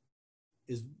film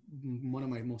is one of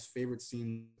my most favorite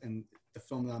scenes, and the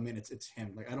film that I'm in, it's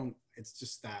him. Like it's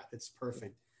just that, it's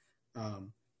perfect.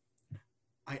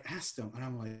 I asked him, and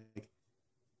I'm like,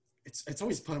 it's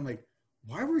always fun. I'm like,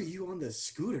 why were you on the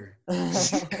scooter?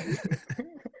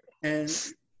 And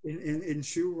in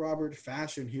true Robert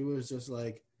fashion, he was just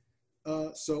like,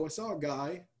 so I saw a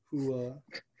guy who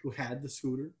had the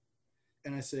scooter,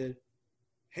 and I said,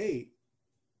 hey,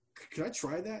 could I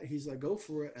try that? He's like, go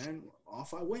for it, and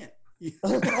off I went.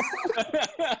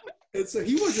 And so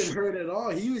he wasn't hurt at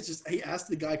all. He asked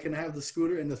the guy, "Can I have the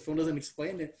scooter?" And the phone doesn't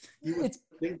explain it. You would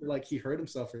think like he hurt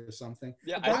himself or something.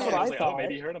 Yeah, That's what I like, thought. oh,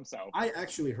 maybe he hurt himself. I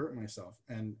actually hurt myself,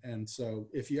 and so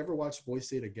if you ever watch Boys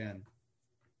State again,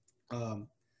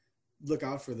 look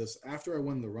out for this. After I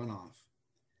win the runoff,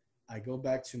 I go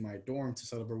back to my dorm to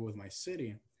celebrate with my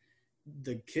city.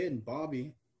 The kid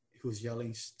Bobby, who's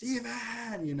yelling "Steven,"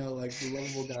 like the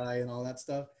lovable guy and all that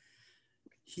stuff.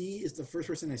 He is the first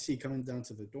person I see coming down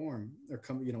to the dorm, or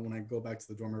when I go back to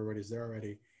the dorm, everybody's there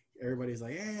already. Everybody's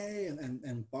like, "Hey!"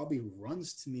 and Bobby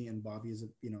runs to me, and Bobby is a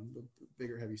the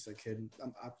bigger, heavyset kid.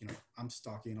 I'm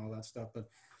stocky and all that stuff, but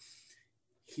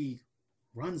he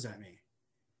runs at me,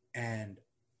 and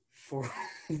for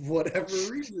whatever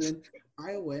reason,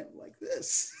 I went like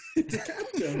this to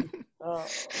catch him,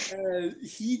 and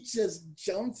he just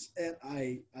jumps, and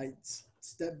I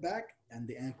step back, and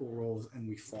the ankle rolls, and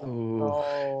we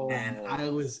fall. And I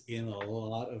was in a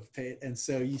lot of pain. And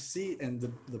so you see, and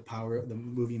the power of the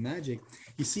movie magic,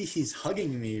 you see he's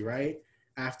hugging me right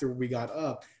after we got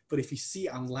up. But if you see,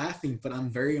 I'm laughing, but I'm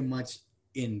very much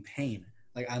in pain.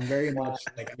 Like I'm very much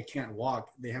like I can't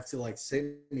walk. They have to like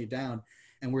sit me down.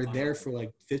 And we're there for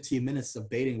like 15 minutes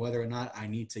debating whether or not I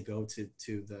need to go to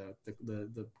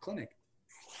the clinic.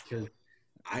 Because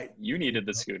you needed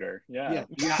the scooter. Yeah.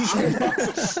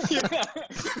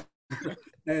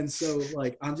 And so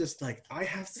like I'm just like I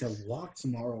have to walk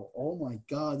tomorrow. Oh my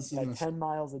god, this is like 10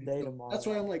 miles a day tomorrow. That's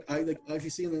why I'm like if you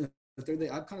see the third day,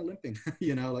 I'm kind of limping.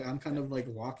 Like I'm kind of like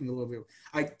walking a little bit.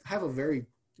 I have a very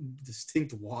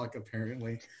distinct walk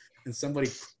apparently, and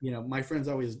somebody my friends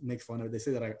always make fun of it. They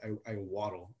say that I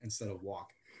waddle instead of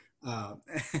walk.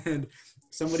 And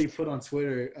somebody put on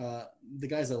Twitter, the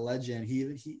guy's a legend.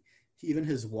 He even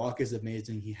his walk is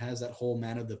amazing. He has that whole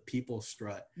man of the people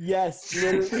strut. Yes,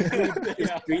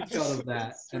 screenshot of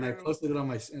that, and I posted it on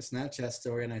my Snapchat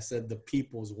story, and I said the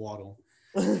people's waddle.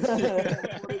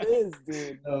 That's what it is,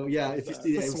 dude. Oh yeah, if you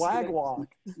see the swag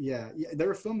walk. Yeah, they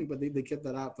were filming, but they kept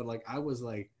that out. But like I was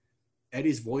like,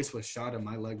 Eddie's voice was shot and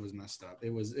my leg was messed up.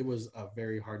 It was a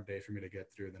very hard day for me to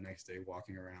get through the next day,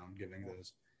 walking around giving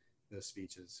those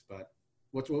speeches. But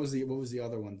what was the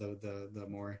other one? The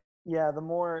more the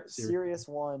more serious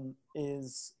one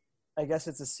is, I guess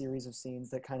it's a series of scenes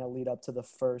that kind of lead up to the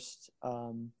first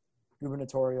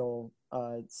gubernatorial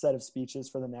set of speeches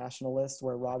for the Nationalists,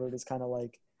 where Robert is kind of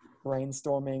like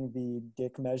brainstorming the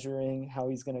dick measuring, how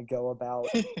he's going to go about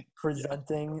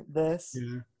presenting this.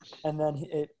 Yeah. And then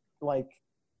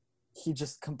he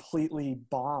just completely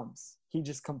bombs. He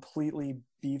just completely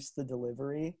beefs the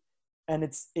delivery. And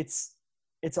it's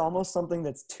almost something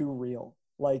that's too real.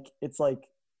 Like, it's like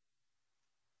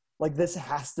this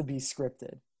has to be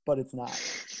scripted, but it's not.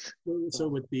 So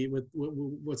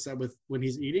what's that with when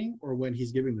he's eating or when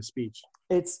he's giving the speech?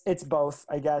 It's both,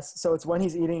 I guess. So it's when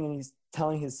he's eating and he's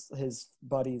telling his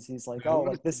buddies, he's like,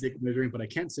 this dick measuring, but I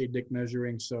can't say dick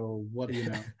measuring. So what do you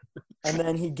know? And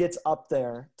then he gets up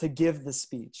there to give the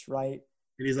speech, right?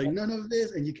 And he's like, none of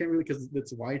this, and you can't really, because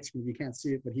it's widescreen, you can't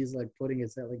see it, but he's like putting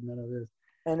his head like none of this.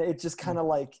 And it just kind of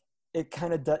like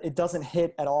it doesn't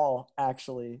hit at all,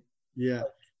 actually. Yeah.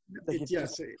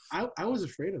 I was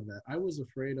afraid of that. I was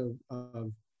afraid of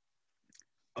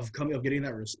getting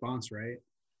that response, right?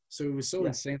 So it was so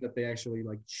insane that they actually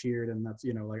like cheered, and that's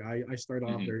I started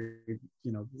off very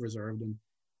reserved and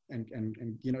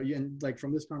like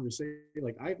from this conversation,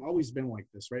 like I've always been like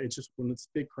this, right? It's just when it's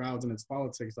big crowds and it's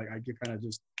politics, like I could kind of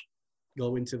just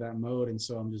go into that mode, and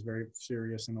so I'm just very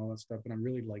serious and all that stuff. And I'm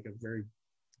really like a very,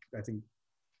 I think,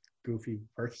 goofy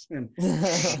person.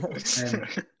 And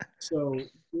so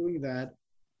doing that,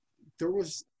 there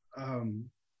was again,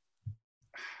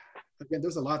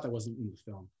 there's a lot that wasn't in the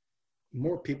film.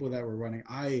 More people that were running.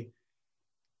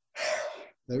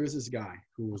 There was this guy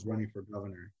who was running for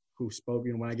governor who spoke,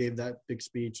 when I gave that big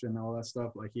speech and all that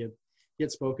stuff, like he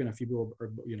had spoken, a few people,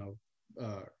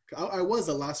 I was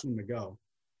the last one to go,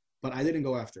 but I didn't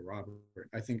go after Robert.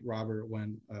 I think Robert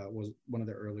was one of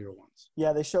the earlier ones.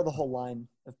 Yeah, they show the whole line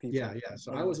of people. Yeah.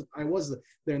 So I was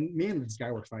then me and this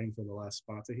guy were fighting for the last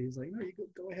spot. So he's like, no, you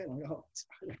go ahead. I'm like, oh,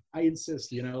 I insist,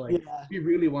 he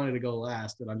really wanted to go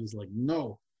last, and I'm just like,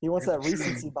 no. He wants that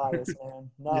recency bias, man.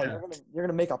 No, you're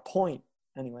gonna make a point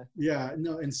anyway. Yeah,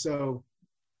 no, and so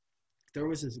there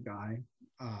was this guy,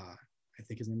 I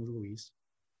think his name was Luis.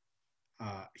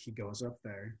 He goes up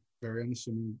there, very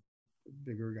unassuming,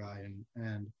 bigger guy,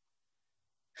 and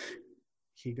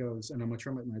he goes, and I'm gonna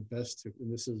try my best to,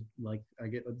 and this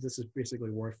is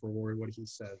basically word for word what he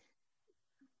said.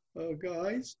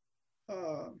 Guys,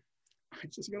 I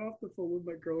just got off the phone with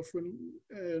my girlfriend,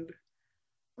 and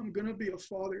I'm gonna be a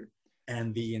father.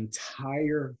 And the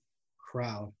entire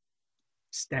crowd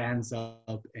stands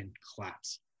up and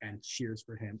claps and cheers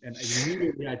for him. And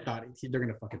immediately I thought they're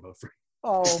gonna fucking vote for him.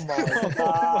 Oh my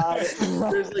God.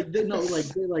 There's like they, no, like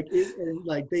they're like it, and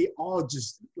like they all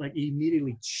just like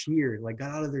immediately cheered, like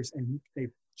got out of theirs and they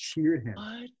cheered him.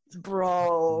 What?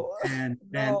 Bro. And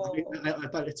No. I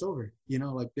thought it's over. You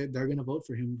know, like they're gonna vote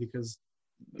for him because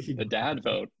The dad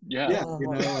vote. Yeah. yeah, Oh you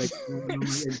know, my like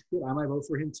I might vote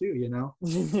for him too. You know,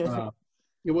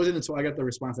 it wasn't until I got the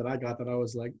response that I got that I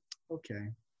was like, okay,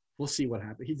 we'll see what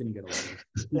happens. He didn't get elected.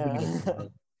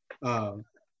 Yeah.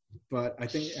 But I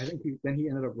think he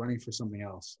ended up running for something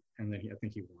else, and then I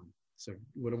think he won. So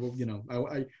whatever, you know,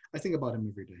 I think about him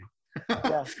every day.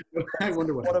 Yeah. I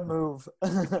wonder What a happened. move.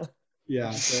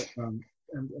 Yeah. But,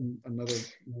 and another,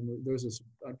 there's this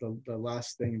the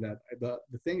last thing that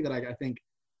the thing that I think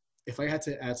if I had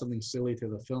to add something silly to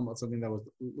the film, something that was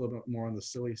a little bit more on the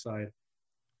silly side,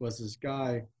 was this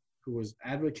guy who was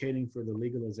advocating for the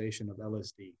legalization of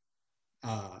LSD.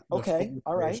 Okay.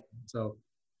 All right. So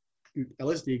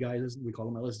LSD guy, we call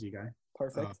him LSD guy.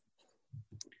 Perfect.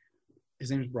 His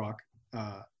name is Brock.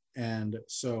 And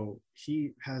so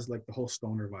he has like the whole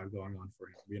stoner vibe going on for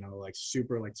him, you know, like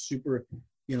super,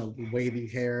 you know, wavy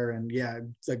hair and yeah,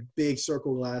 it's like big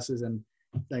circle glasses and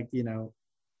like, you know,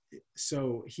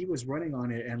 so he was running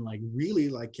on it and like really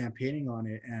like campaigning on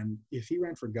it. And if he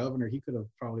ran for governor, he could have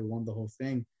probably won the whole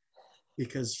thing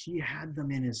because he had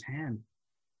them in his hand.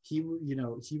 He, you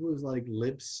know, he was like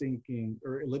lip syncing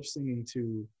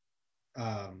to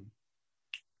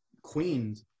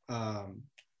Queen's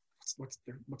what's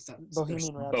that?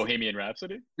 Bohemian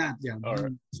Rhapsody? Yeah,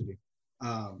 Bohemian Rhapsody.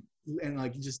 And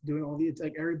like just doing all the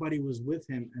like everybody was with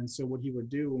him, and so what he would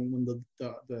do when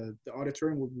the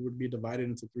auditorium would be divided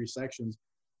into 3 sections,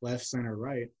 left, center,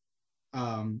 right,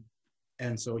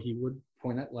 and so he would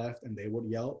point at left, and they would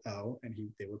yell L, and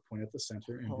they would point at the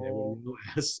center, and they would yell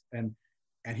S, and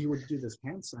he would do this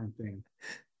hand sign thing.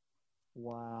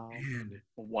 Wow. And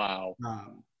wow.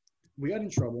 We got in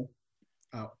trouble.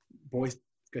 Boys,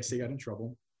 I say got in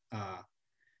trouble.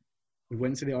 We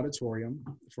went into the auditorium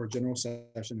for a general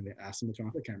session, and they asked them to turn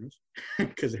off the cameras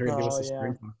because they heard give us a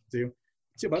screen talk to.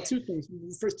 So about 2 things.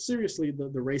 First, seriously, the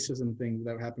racism thing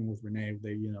that happened with Renee,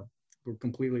 they, you know, were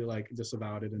completely like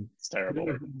disavowed it, and it's terrible.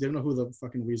 Didn't know who the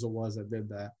fucking weasel was that did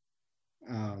that.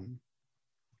 And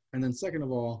then second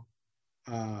of all,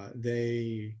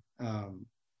 they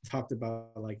talked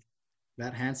about like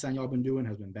that hand sign y'all been doing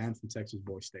has been banned from Texas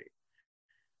Boys State.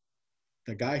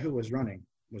 The guy who was running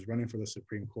for the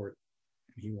Supreme Court,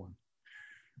 and he won.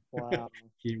 Wow.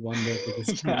 He won the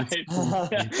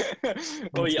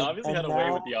well, he obviously had a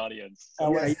way with the audience.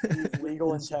 So. LSD is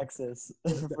legal in Texas.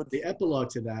 The epilogue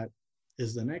to that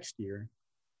is the next year,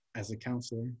 as a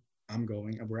counselor,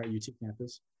 we're at UT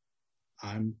campus.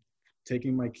 I'm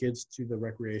taking my kids to the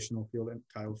recreational field at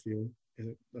Kyle Field.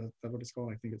 Is that what it's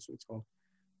called? I think it's what it's called.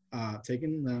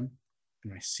 Taking them,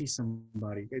 and I see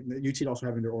somebody. UT also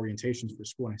having their orientations for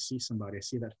school, and I see somebody. I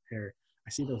see that hair. I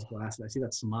see those glasses. I see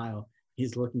that smile.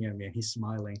 He's looking at me, and he's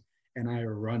smiling. And I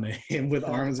run at him with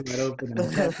arms wide open. And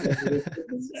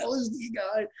this LSD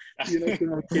guy, you know, to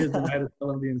my kids, and I had to tell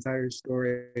them the entire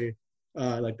story.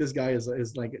 Like this guy is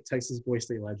like a Texas Boys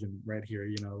State legend right here.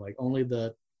 You know, like only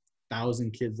the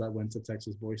 1,000 kids that went to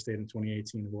Texas Boys State in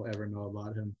 2018 will ever know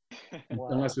about him,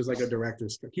 unless there's like a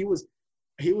director's cut. He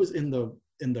was in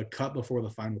the cut before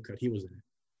the final cut. He was in it,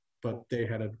 but they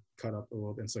had to cut up a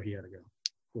little bit, and so he had to go,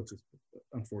 which is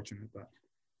unfortunate. But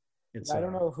it's I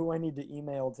don't know who I need to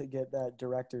email to get that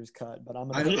director's cut, but I'm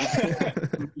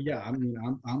yeah. I mean,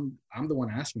 I'm the one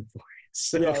asking for it.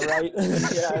 So. Yeah, right.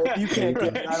 Yeah, if you can't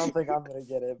get it, I don't think I'm gonna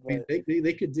get it. But I mean,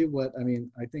 they could do what I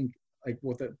mean. I think like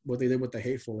what they did with the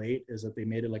Hateful Eight is that they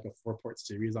made it like a 4-part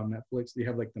series on Netflix. You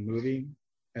have like the movie,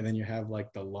 and then you have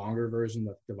like the longer version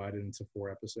that's divided into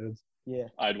 4 episodes. Yeah,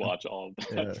 I'd watch all of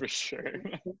that for sure.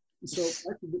 So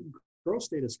actually, Girl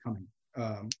State is coming.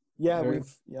 Yeah,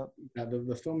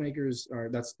 the filmmakers are.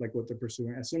 That's like what they're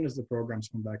pursuing. As soon as the programs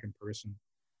come back in person,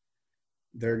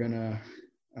 they're gonna,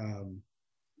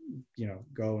 you know,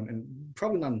 go and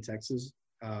probably not in Texas,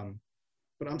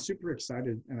 but I'm super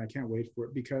excited and I can't wait for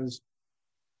it because,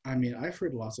 I mean, I've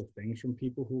heard lots of things from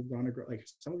people who've gone to like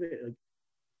some of it, like,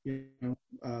 you know,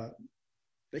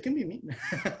 they can be mean.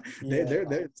 They're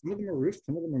some of them are rough,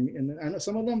 some of them are mean, and I know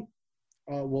some of them.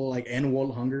 Will like end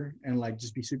world hunger and like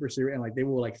just be super serious and like they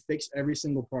will like fix every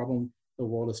single problem the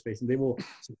world is facing. They will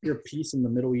secure peace in the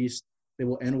Middle East. They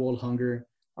will end world hunger.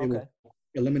 They will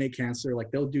eliminate cancer.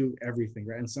 Like they'll do everything,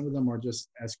 right? And some of them are just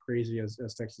as crazy as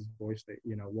Texas Boys State.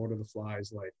 You know, Lord of the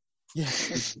Flies. Like Yeah.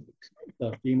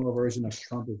 The female version of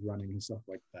Trump is running and stuff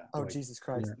like that. Oh, like, Jesus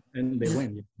Christ. yeah, and they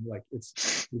win. Like it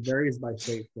varies by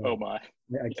state. So Oh my.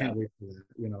 I can't wait for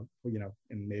that.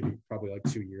 And maybe probably like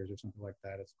 2 years or something like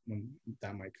that is when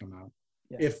that might come out.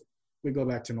 Yeah. If we go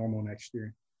back to normal next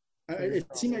year, it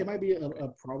seems like it might be a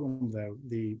problem though.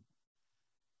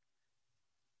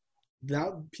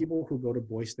 Now people who go to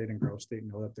Boy State and Girl State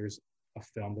know that there's a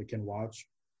film they can watch,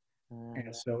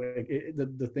 and so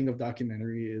the thing of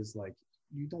documentary is like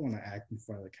you don't want to act in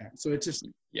front of the camera, so it's just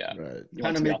Right.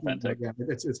 kind of making authentic.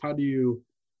 it's how do you,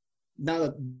 now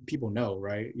that people know,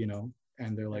 right?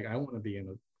 And they're like, I want to be in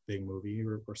a big movie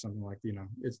or something like,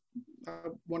 it's, I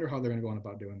wonder how they're gonna go on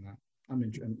about doing that. I'm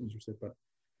interested, but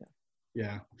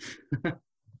yeah.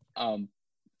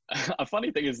 A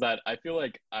funny thing is that I feel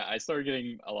like I started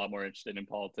getting a lot more interested in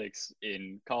politics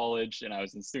in college, and I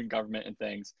was in student government and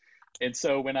things. And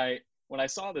so when I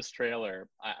saw this trailer,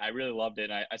 I really loved it.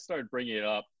 And I started bringing it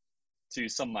up to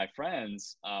some of my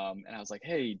friends, and I was like,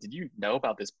 hey, did you know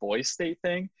about this Boy State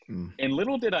thing? And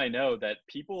little did I know that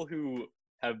people who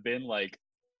have been like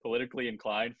politically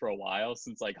inclined for a while,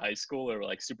 since like high school, or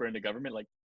like super into government, like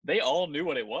they all knew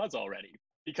what it was already,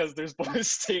 because there's Boy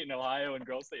State in Ohio and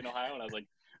Girl State in Ohio. And I was like,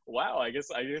 wow, I guess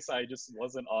I just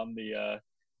wasn't on the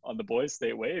Boy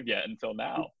State wave yet until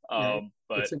now.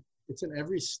 But it's in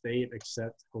every state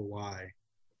except Hawaii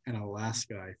and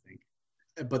Alaska, I think.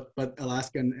 But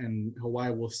Alaska and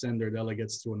Hawaii will send their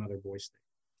delegates to another Boy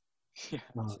State.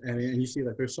 And you see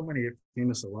that there's so many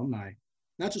famous alumni,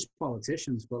 not just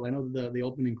politicians, but I know the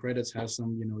opening credits has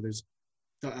some, there's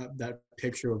that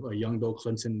picture of a young Bill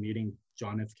Clinton meeting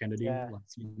John F. Kennedy. Yeah.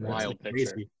 Wild like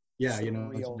picture. crazy. Yeah,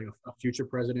 So it's like a future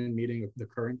president meeting the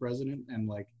current president, and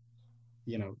like,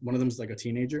 one of them is like a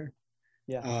teenager.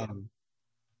 Yeah.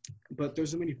 But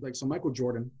there's so many, like, so Michael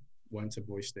Jordan went to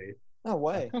Boy State. No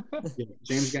way.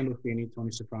 James Gandolfini,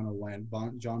 Tony Soprano went.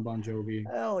 John Bon Jovi.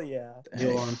 Hell yeah.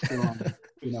 Neil Armstrong.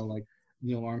 Like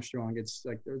Neil Armstrong. It's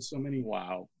like there's so many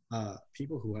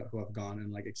people who have gone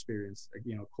and like experienced, like,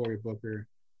 Cory Booker.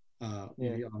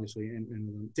 Obviously,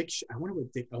 and Dick. I wonder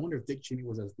if Dick Cheney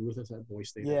was as ruthless at Boy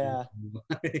State. Yeah.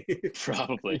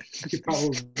 Probably.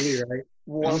 Probably, right.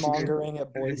 Warmongering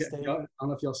at Boy State. I don't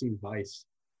know if y'all seen Vice.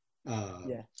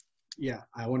 Yeah,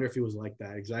 I wonder if he was like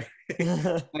that exactly.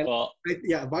 Well,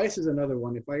 Vice is another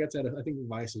one. If I got to, I think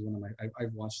Vice is one of my.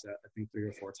 I've watched that I think 3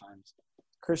 or 4 times.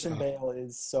 Christian Bale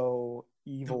is so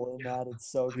evil in that. It's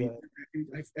so good.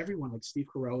 Everyone, like Steve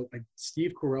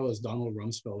Carell as Donald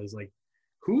Rumsfeld is like,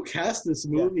 who cast this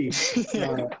movie?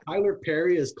 Tyler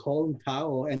Perry as Colin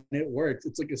Powell, and it works.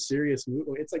 It's like a serious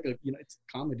movie. It's like it's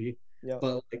a comedy,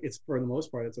 but like it's, for the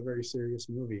most part, it's a very serious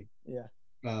movie. Yeah.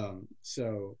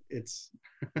 So it's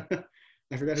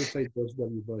I forgot who played George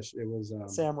W. Bush. It was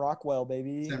Sam Rockwell,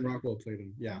 baby. Sam Rockwell played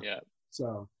him. Yeah.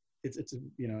 So it's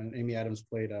and Amy Adams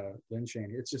played Lynn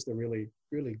Cheney. It's just a really,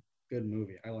 really good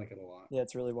movie. I like it a lot. Yeah,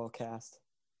 it's really well cast.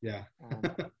 Yeah.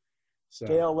 So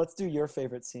Gail, let's do your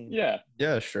favorite scene.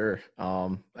 Yeah, sure.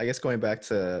 I guess going back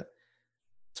to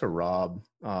Rob,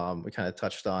 we kind of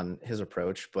touched on his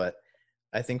approach, but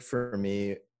I think for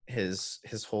me, his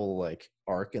whole like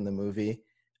arc in the movie,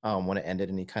 when it ended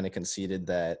and he kind of conceded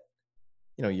that,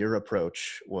 your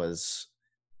approach was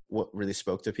what really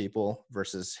spoke to people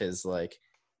versus his like,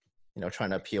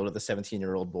 trying to appeal to the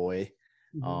 17-year-old boy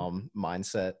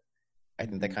mindset. I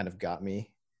think that kind of got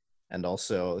me. And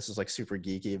also, this is like super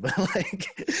geeky, but like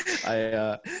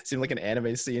I seem like an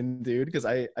anime scene dude, because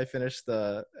I finished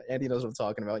Andy knows what I'm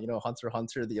talking about, Hunter x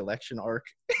Hunter, the election arc.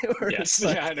 Yes,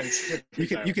 like, I know.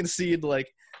 You can see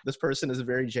like this person is a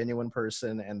very genuine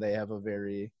person, and they have a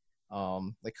very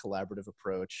like collaborative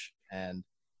approach. And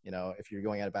if you're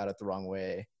going about it the wrong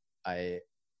way,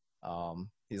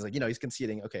 he's like, he's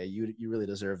conceding, okay, you really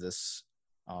deserve this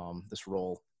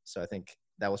role. So I think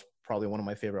that was probably one of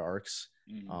my favorite arcs.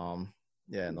 In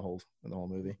the whole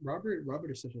movie.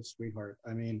 Robert is such a sweetheart.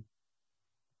 I mean,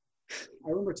 I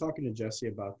remember talking to Jesse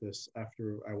about this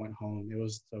after I went home.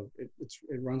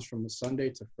 It runs from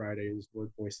Sunday to Fridays.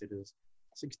 What Boy State is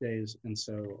 6 days, and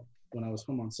so when I was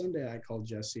home on Sunday, I called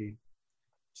Jesse.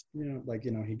 He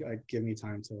give me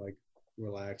time to like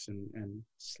relax and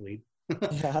sleep. And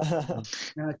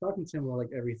I talking to him about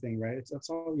like everything, right? It's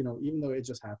all, even though it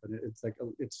just happened, it's like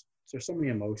there's so many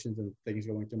emotions and things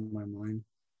going through my mind.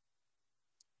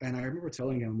 And I remember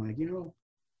telling him, like,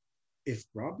 if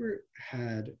Robert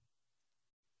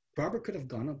could have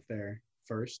gone up there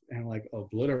first and like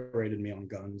obliterated me on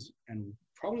guns and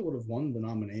probably would have won the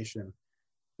nomination,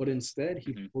 but instead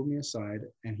he pulled me aside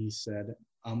and he said,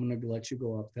 I'm gonna let you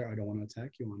go up there. I don't want to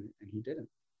attack you on it. And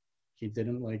he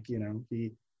didn't like,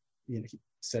 he he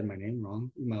said my name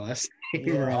wrong, my last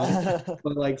name wrong,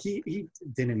 but like he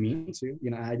didn't mean to.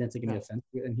 I didn't take any offense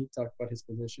to it, and he talked about his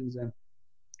positions. And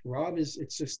Rob it's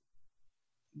just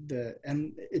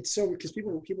and it's so because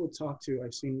people talk to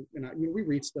I've seen we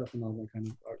read stuff and all that kind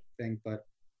of thing, but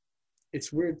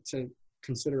it's weird to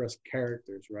consider us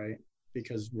characters, right?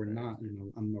 Because we're not.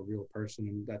 I'm a real person,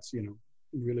 and that's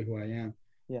really who I am.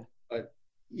 Yeah. But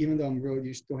even though I'm real,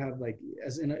 you still have like,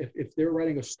 as in, if they're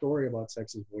writing a story about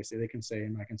Sex's voice, they can say,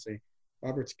 and I can say,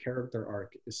 Robert's character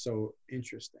arc is so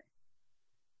interesting.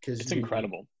 Because it's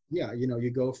incredible. Yeah,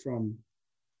 you go from,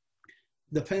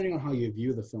 depending on how you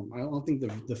view the film. I don't think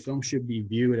the film should be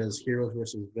viewed as heroes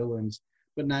versus villains,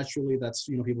 but naturally that's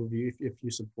people view if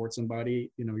you support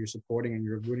somebody, you're supporting and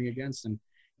you're rooting against, and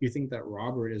you think that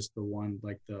Robert is the one,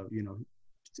 like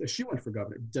a shoe-in for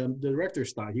governor. The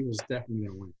directors thought he was definitely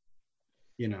gonna win.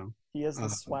 He has the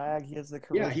swag, he has the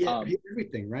charisma. Yeah, he had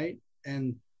everything, right?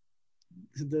 And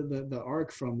the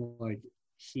arc from like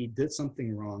he did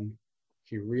something wrong,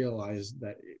 he realized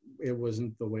that it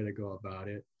wasn't the way to go about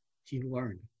it. He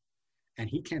learned, and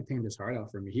he campaigned his heart out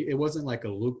for me. It wasn't like a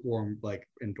lukewarm like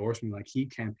endorsement. Like he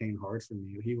campaigned hard for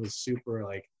me. He was super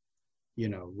like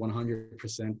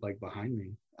 100% like behind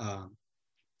me.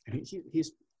 And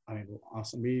he's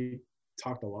awesome. We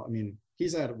talked a lot. I mean,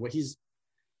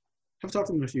 I've talked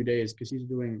to him in a few days because he's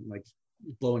doing like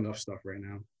blowing up stuff right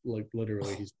now. Like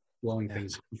literally, he's blowing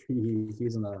things.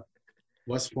 He's in the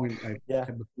West Point.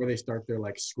 Before they start their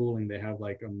like schooling, they have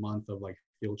like a month of like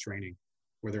field training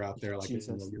where they're out there like in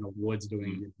the woods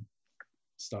doing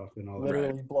stuff and all that.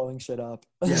 Literally blowing shit up.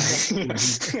 Yeah.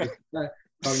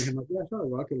 Probably him like, I shot a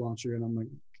rocket launcher, and I'm like,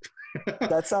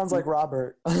 that sounds like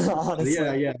Robert.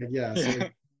 Honestly. Yeah.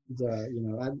 So,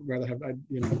 I'd rather have I'd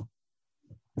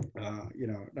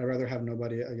rather have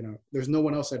nobody. There's no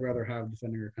one else I'd rather have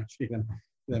defending our country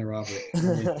than Robert.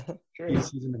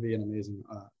 He's going to be an amazing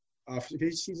officer.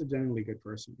 He's a genuinely good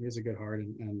person. He has a good heart,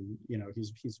 and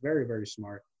he's very, very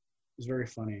smart. He's very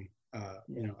funny.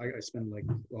 I spend like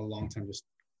a long time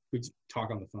we talk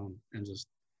on the phone and just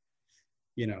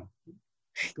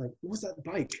like, what was that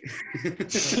bike?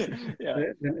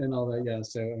 and all that. Yeah.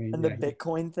 So I mean, and the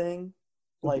Bitcoin thing,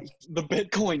 like the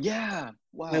Bitcoin. Yeah.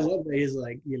 Wow. I love that he's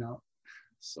like,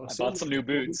 So I bought some new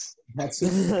boots. I've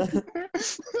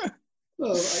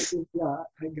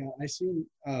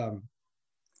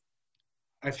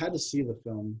had to see the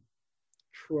film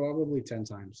probably 10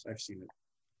 times. I've seen it,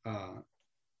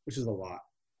 which is a lot,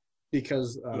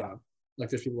 because like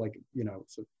there's people like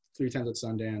so 3 times at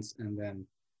Sundance, and then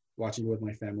watching it with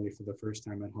my family for the first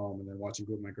time at home, and then watching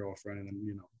it with my girlfriend, and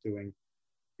then doing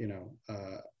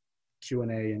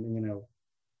Q&A, and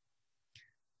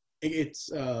it's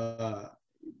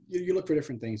you look for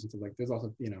different things into like, there's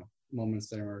also moments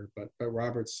there, but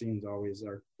Robert's scenes always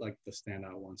are like the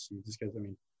standout ones, just because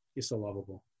he's so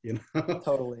lovable,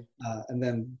 Totally. And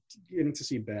then getting to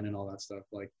see Ben and all that stuff,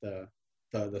 like the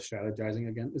strategizing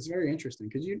again, it's very interesting,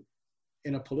 because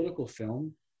in a political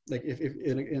film, like if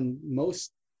in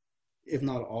most, if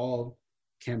not all,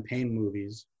 campaign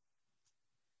movies,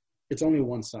 it's only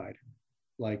one side.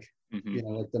 Like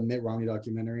like the Mitt Romney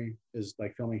documentary is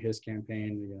like filming his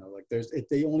campaign. Like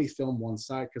they only film one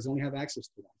side because they only have access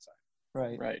to one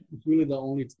side. Right. It's really the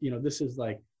only. This is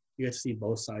like you get to see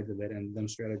both sides of it, and them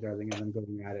strategizing and them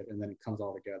going at it, and then it comes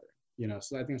all together.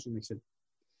 So I think that's what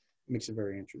makes it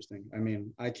very interesting. I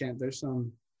mean, there's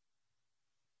a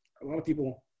lot of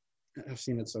people have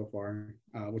seen it so far,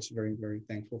 which I'm very, very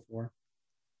thankful for.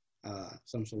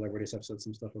 Some celebrities have said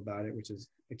some stuff about it, which is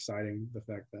exciting. The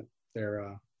fact that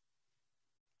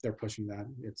they're pushing that,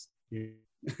 it's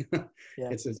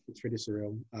pretty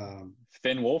surreal.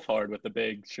 Finn Wolfhard with the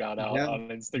big shout out on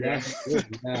Instagram.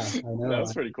 Yeah, I know. That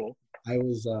was pretty cool. I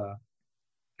was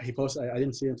he posted. I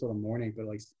didn't see it until the morning, but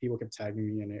like people kept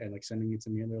tagging me and like sending it to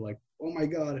me, and they're like, "Oh my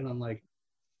god!" And I'm like,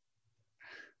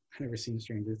 "I've never seen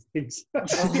Stranger Things."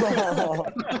 So I'm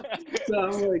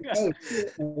like, "Oh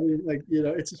shit!" Like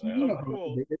it's just cool.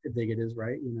 how big it is,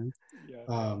 right?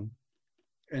 Yeah.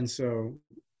 And so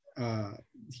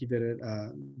he did it.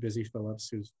 Busy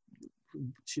Phillips,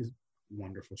 she's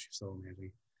wonderful. She's so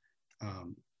amazing. I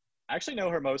actually know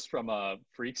her most from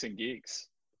Freaks and Geeks.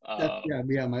 My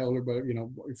older brother,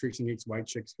 Freaks and Geeks, White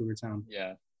Chicks, Cougar Town.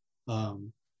 Yeah.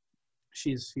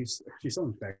 She's so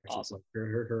infectious. Awesome. Like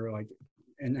her like,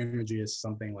 and energy is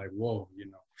something like, whoa,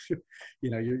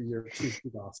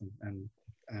 she's awesome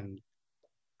and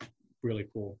really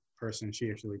cool person. She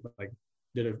actually like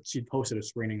she posted a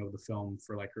screening of the film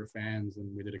for like her fans,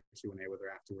 and we did a Q&A with her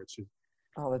afterwards.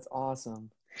 Oh, that's awesome.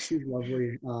 She's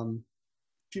lovely.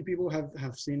 Few people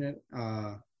have seen it,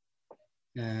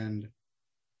 and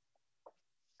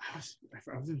I was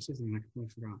going to say something I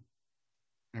completely forgot.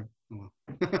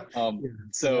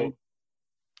 So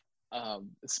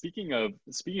speaking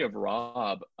of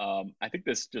Rob, I think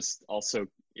this just also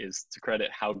is to credit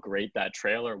how great that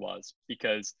trailer was,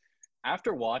 because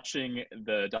after watching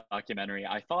the documentary,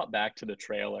 I thought back to the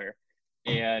trailer,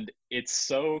 and it's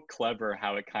so clever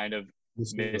how it kind of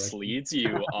misleads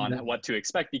you on what to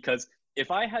expect. Because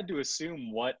if I had to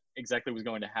assume what exactly was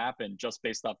going to happen just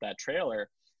based off that trailer,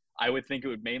 I would think it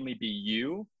would mainly be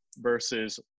you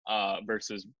versus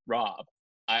Rob.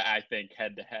 I think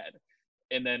head to head.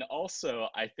 And then also,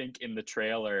 I think in the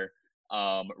trailer,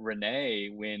 Renee,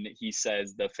 when he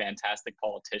says the fantastic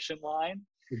politician line,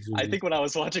 I think when I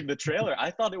was watching the trailer, I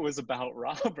thought it was about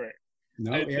Robert.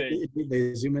 No,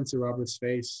 they zoom into Robert's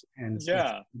face, and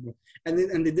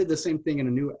and they did the same thing in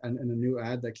a new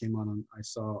ad that came on. I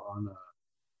saw on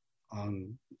I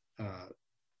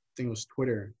think it was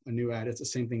Twitter, a new ad. It's the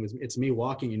same thing. It's me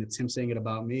walking, and it's him saying it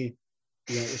about me.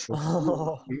 Yeah,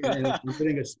 so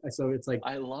it's like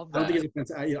I love that.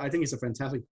 I think he's a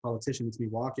fantastic politician. It's me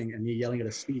walking and me yelling at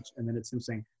a speech, and then it's him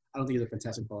saying, "I don't think he's a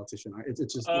fantastic politician." It's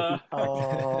just that's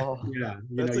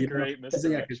a great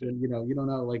misdirection. You don't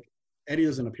know, like Eddie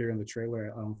doesn't appear in the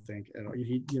trailer. I don't think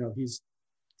he's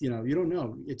you don't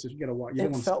know. It's just you gotta watch.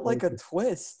 It felt like a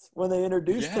twist when they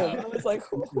introduced him. I was like,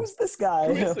 who's this guy?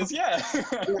 Who is this? Yeah.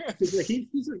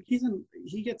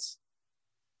 He gets.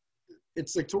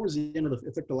 It's like towards the end of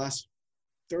it's like the last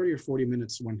 30 or 40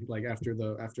 minutes when like after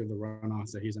the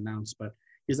runoffs that he's announced, but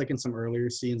he's like in some earlier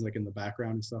scenes, like in the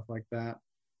background and stuff like that.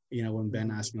 When Ben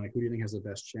asked me like, who do you think has the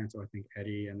best chance? So I think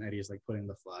Eddie, and Eddie's like putting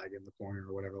the flag in the corner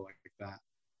or whatever like that.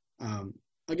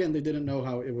 Again, they didn't know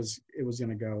how it was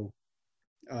gonna go.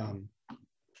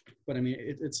 But I mean,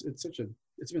 it's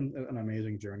been an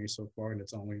amazing journey so far, and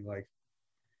it's only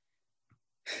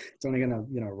gonna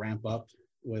ramp up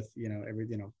with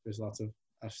there's lots of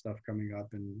stuff coming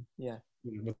up, and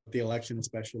with the election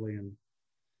especially, and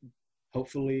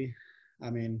hopefully,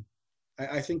 I mean,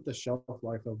 I think the shelf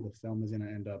life of the film is going to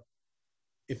end up,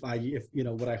 if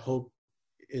what I hope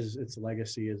is its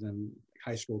legacy is in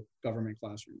high school government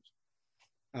classrooms.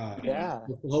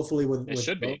 Hopefully with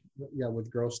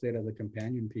Girl State as a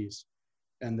companion piece,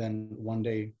 and then one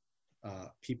day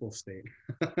People State.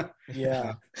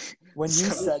 When you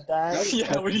said that,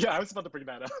 I was about to bring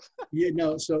that up.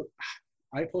 So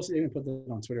I even put that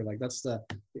on Twitter. Like that's the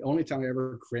only time I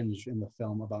ever cringe in the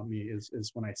film about me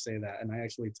is when I say that, and I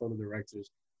actually told the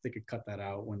directors they could cut that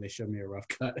out when they showed me a rough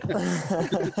cut.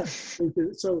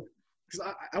 So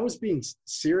because I was being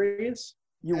serious.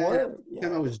 You were?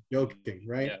 And I was joking,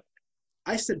 right? Yeah.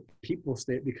 I said People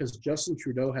State because Justin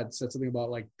Trudeau had said something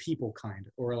about like people kind,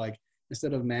 or like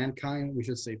instead of mankind, we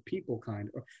should say people kind.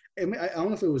 Or, I don't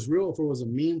know if it was real, if it was a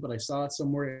meme, but I saw it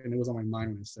somewhere and it was on my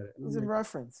mind when I said it. It was a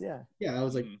reference, yeah. Yeah, I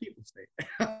was like, People State.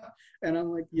 And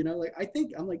I'm like,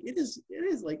 it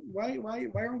is like, why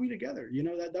aren't we together?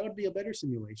 That would be a better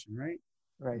simulation, right?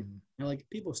 Right. Like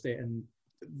People State, and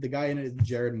the guy in it,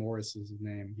 Jared Morris is his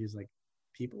name. He's like,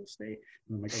 People State?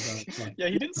 And I'm like, oh God. Yeah,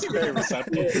 he didn't seem very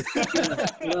receptive.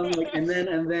 And I'm like, and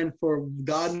then for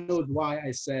God knows why,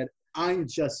 I said, I'm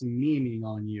just memeing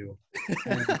on you.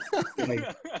 And,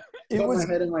 like, put my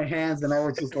head in my hands, and I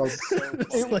was just like,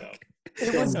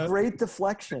 it was great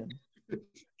deflection.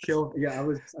 Yeah,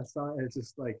 I saw it. It's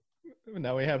just like.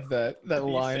 Now we have that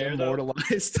line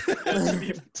immortalized.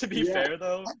 To be fair,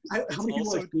 though, how many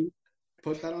people have seen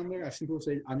put that on there? I've seen people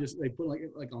say, I'm just like put like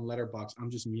on Letterboxd, I'm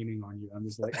just memeing on you. I'm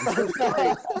just like, I'm so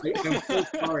sorry. I'm so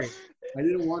sorry. I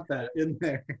didn't want that in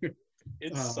there.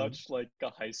 It's such like a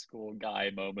high school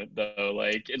guy moment though.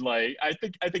 Like, and like I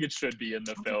think it should be in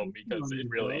the film because it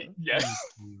really,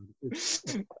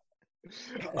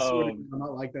 I'm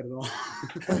not like that at all.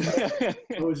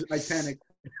 I panicked.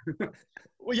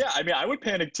 Well, yeah, I mean, I would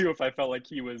panic too if I felt like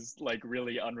he was like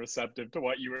really unreceptive to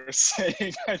what you were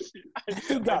saying.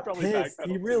 He got pissed.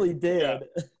 He really did. I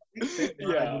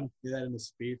didn't do that in the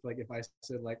speech. Like if I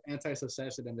said like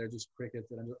anti-secession and they're just crickets,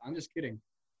 and I'm just kidding.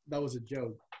 That was a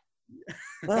joke.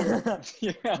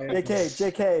 JK.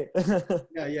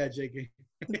 Yeah, JK.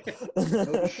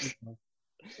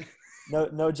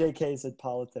 No JKs in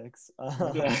politics. It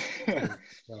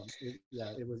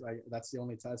was. That's the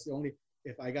only time. It's the only.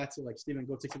 If I got to like, Steven,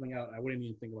 go take something out, I wouldn't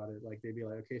even think about it. Like they'd be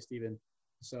like, okay, Steven,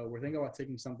 so we're thinking about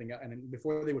taking something out, and then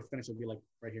before they would finish, it'd be like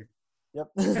right here. Yep.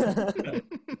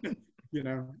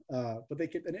 But they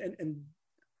kept and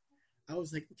I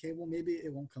was like, okay, well maybe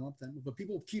it won't come up then. But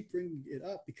people keep bringing it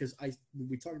up because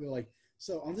we talked about like,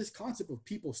 so on this concept of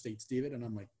People State, Steven, and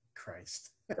I'm like,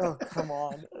 Christ. Oh, come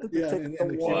on. Yeah,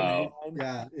 and wow.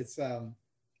 Yeah, it's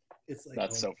It's like,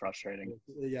 that's so frustrating.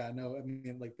 Yeah, no, I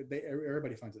mean, like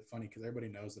everybody finds it funny because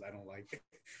everybody knows that I don't like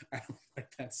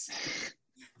that scene.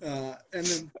 And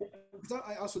then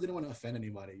I also didn't want to offend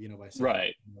anybody, by saying,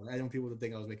 right. I don't want people to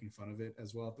think I was making fun of it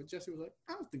as well. But Jesse was like,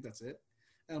 I don't think that's it.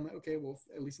 And I'm like, okay, well,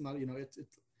 at least not,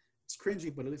 it's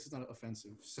cringy, but at least it's not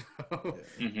offensive. So,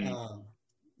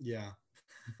 yeah.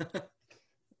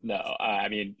 No, I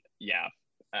mean, yeah,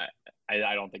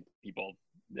 I don't think people.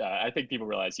 I think people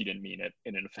realize you didn't mean it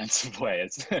in an offensive way.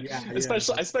 It's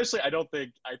especially. I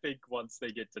think once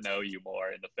they get to know you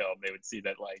more in the film, they would see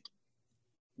that like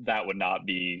that would not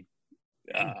be,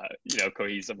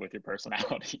 cohesive with your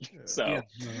personality. So,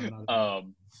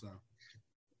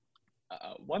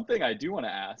 one thing I do want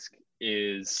to ask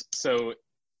is, so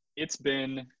it's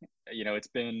been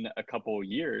a couple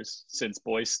years since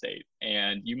Boys State,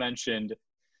 and you mentioned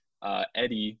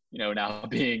Eddie, now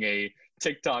being a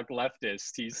TikTok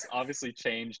leftist. He's obviously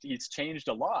changed. He's changed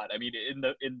a lot. I mean, in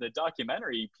the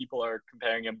documentary, people are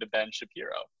comparing him to Ben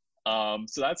Shapiro.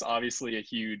 So that's obviously a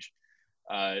huge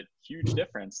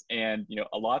difference. And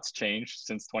a lot's changed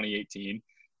since 2018.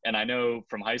 And I know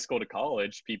from high school to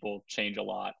college, people change a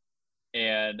lot.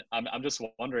 And I'm just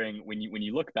wondering, when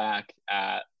you look back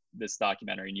at this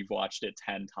documentary and you've watched it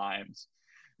 10 times,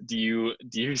 do you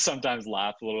sometimes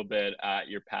laugh a little bit at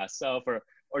your past self,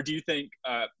 or do you think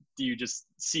do you just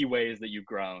see ways that you've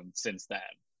grown since then,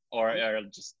 or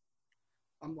just?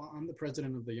 I'm the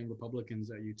president of the Young Republicans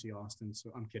at UT Austin,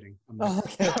 so I'm kidding. We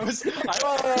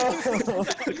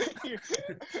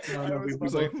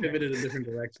both pivoted in different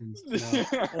directions.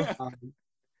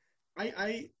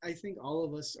 I think all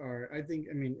of us are. I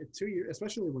mean, 2 years,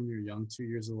 especially when you're young, 2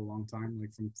 years is a long time.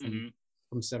 Like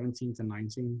from 17 to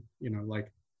 19,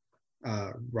 like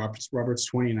Robert's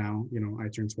 20 now. I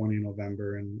turned 20 in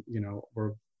November, and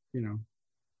we're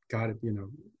got it.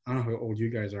 I don't know how old you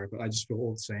guys are, but I just feel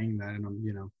old saying that, and I'm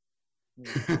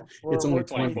it's only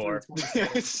 24.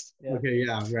 Okay,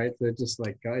 yeah, right. They're just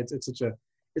like it's such a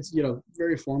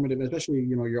very formative, especially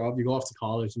you go off to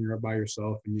college and you're by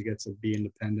yourself and you get to be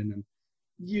independent, and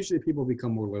usually people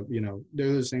become more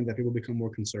they're saying that people become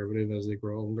more conservative as they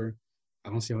grow older. I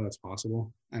don't see how that's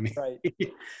possible. I mean, right. I'm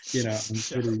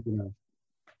pretty,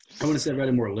 I wouldn't say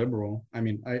rather more liberal. I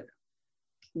mean,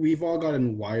 we've all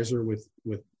gotten wiser with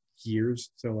years.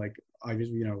 So like, I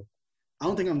just, I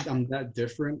don't think I'm that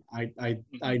different. I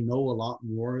know a lot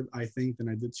more, I think, than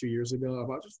I did 2 years ago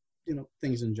about just,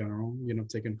 things in general,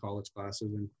 taking college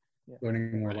classes and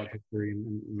learning more about history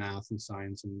and math and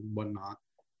science and whatnot.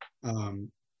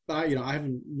 But I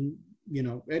haven't,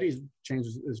 Eddie's change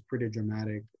is pretty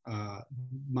dramatic.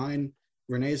 Mine,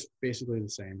 Renee's basically the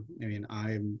same. I mean,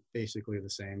 I'm basically the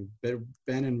same. But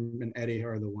Ben and Eddie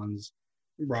are the ones.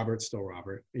 Robert's still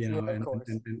Robert, and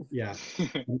yeah,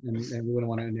 and we wouldn't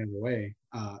want it any other way.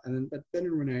 And then, but Ben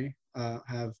and Renee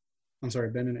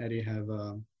Ben and Eddie have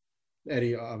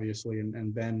Eddie obviously,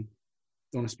 and Ben,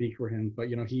 don't want to speak for him, but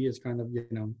he is kind of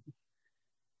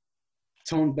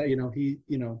toned back. He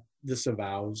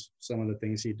disavows some of the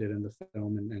things he did in the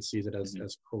film and sees it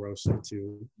as corrosive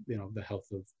to the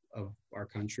health of our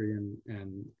country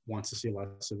and wants to see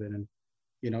less of it, and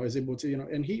is able to,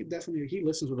 and he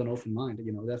listens with an open mind,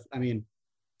 I mean,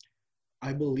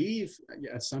 I believe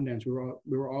at Sundance,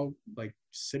 we were all like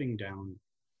sitting down,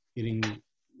 eating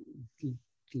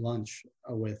lunch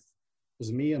with, it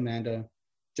was me, Amanda,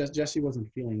 Jesse wasn't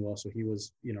feeling well, so he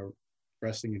was,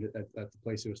 resting at the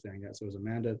place he was staying at. So it was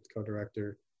Amanda,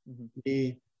 co-director,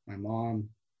 me, my mom,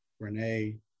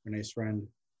 Renee's friend,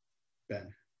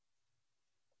 Ben.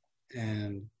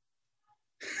 And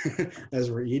as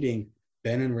we're eating,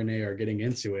 Ben and Renee are getting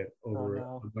into it over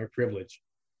our privilege,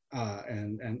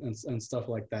 and stuff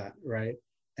like that, right?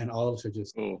 And all of us are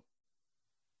just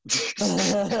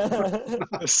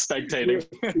spectating.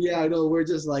 Yeah, I know. We're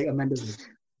just like Amanda's like,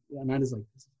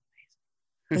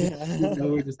 this is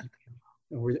amazing. We're just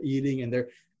we're eating,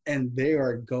 and they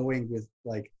are going with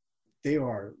like, they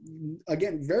are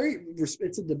again very.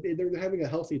 It's a debate. They're having a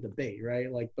healthy debate,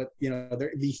 right? Like, but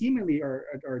they're vehemently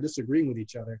are disagreeing with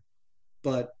each other,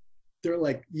 but they're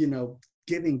like,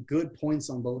 giving good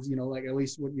points on both, like at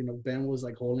least what, Ben was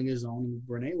like holding his own and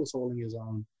Renee was holding his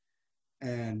own.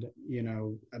 And,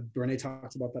 Renee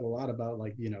talks about that a lot, about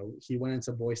like, he went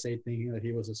into Boy State thinking that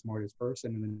he was the smartest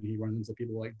person. And then he runs into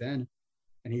people like Ben,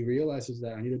 and he realizes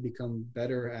that I need to become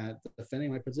better at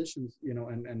defending my positions,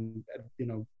 and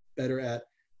better at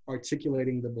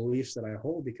articulating the beliefs that I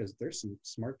hold, because there's some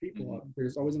smart people.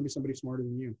 There's always going to be somebody smarter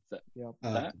than you.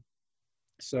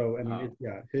 So, I mean,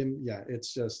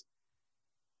 it's just,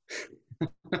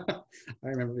 I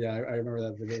remember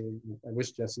that video. I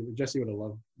wish Jesse would have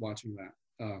loved watching that.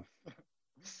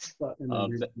 But and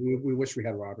then we wish we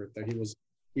had Robert there.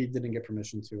 He didn't get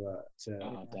permission to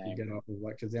get off of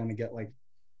like because they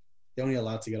only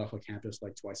allowed to get off of campus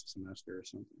like twice a semester or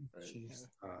something. Right.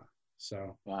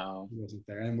 So wow, he wasn't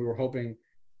there, and we were all going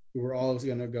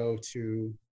to go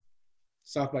to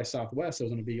South by Southwest. It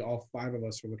was going to be all 5 of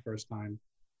us for the first time.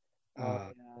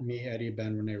 Me, Eddie,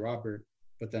 Ben, Renee, Robert.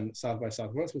 But then South by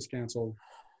Southwest was canceled,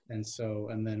 and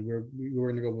then we were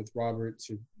going to go with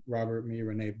Robert, me,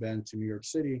 Renee, Ben to New York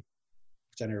City,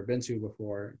 which I'd never been to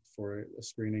before, for a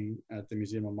screening at the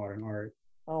Museum of Modern Art.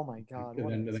 Oh my God!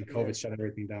 And then COVID shut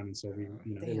everything down, and so we,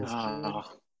 it was.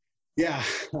 Yeah,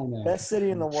 I know. Best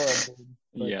city in the world.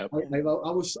 Yeah. I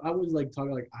was like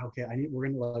talking like, okay, we're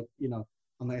gonna like,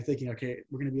 I'm like thinking, okay,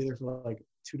 we're gonna be there for like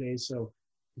 2 days, so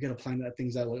we gotta plan that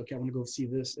things out. Like, okay, I want to go see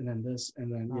this, and then this,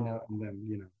 and then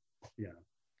yeah.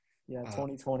 Yeah,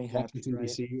 2020 happened, Washington right?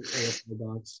 D.C.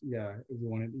 Docs. Yeah, we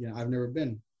wanted. Yeah, I've never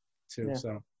been to, Yeah.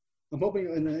 so I'm hoping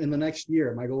in the next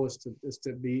year. My goal is to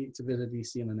visit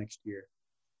D.C. in the next year.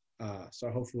 So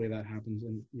hopefully that happens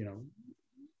in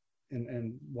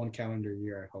one calendar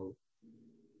year, I hope.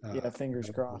 Yeah, fingers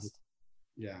crossed.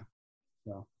 Yeah.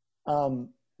 So.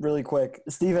 Really quick,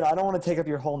 Steven, I don't want to take up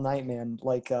your whole night, man.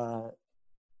 Like,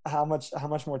 how much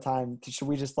more time? Should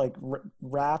we just like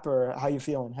wrap, or how you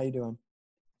feeling? How you doing?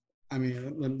 I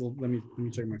mean, let me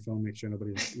check my phone, make sure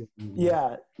nobody's.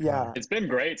 Yeah. It's been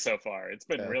great so far. It's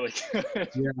been really good.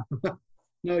 Yeah.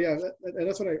 No, yeah,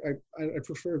 that's what I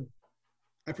prefer.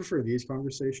 I prefer these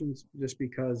conversations just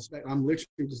because I'm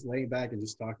literally just laying back and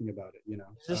just talking about it,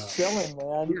 Just chilling,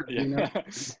 man.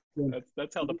 Yeah.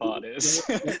 That's how the pod is.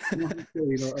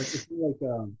 It's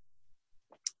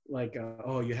like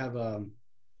you have the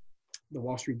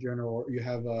Wall Street Journal, or you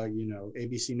have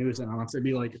ABC News, and I'll have to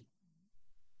be like,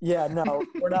 yeah, no,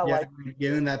 we're not like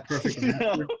giving that perfect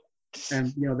answer.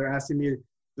 And they're asking me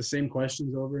the same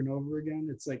questions over and over again.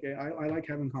 It's like I like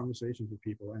having conversations with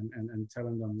people and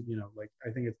telling them, like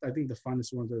I think the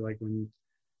funnest ones are like when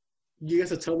you get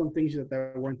to tell them things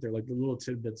that weren't there, like the little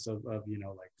tidbits of like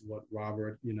what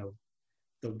Robert,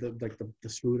 the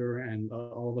scooter and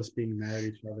all of us being mad at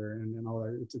each other and all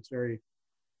that. It's very,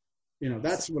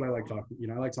 that's what I like talking.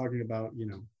 I like talking about,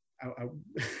 I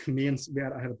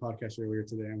had a podcast earlier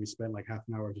today, and we spent like half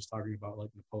an hour just talking about like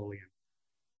Napoleon.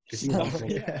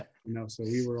 So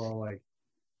we were all like,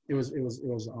 it was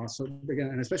awesome again,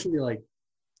 and especially like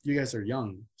you guys are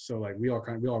young, so like we all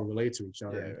relate to each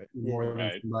other more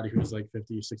than somebody who's like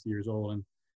 50 or 60 years old and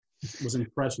was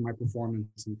impressed with my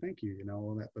performance and thank you,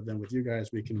 all that. But then with you guys,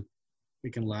 we can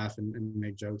laugh and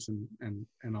make jokes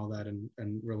and all that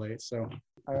and relate. So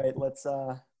all right,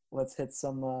 let's hit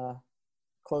some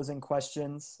closing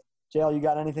questions. JL, you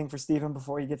got anything for Steven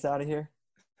before he gets out of here?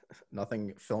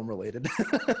 Nothing film related.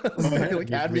 Like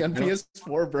had me on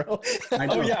PS4, bro.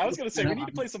 Oh yeah, I was gonna say we need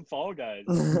to play some Fall Guys.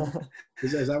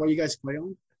 Is that what you guys play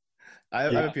on? I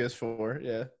have a PS4.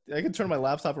 Yeah, I can turn my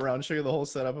laptop around and show you the whole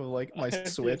setup of like my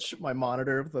Switch, my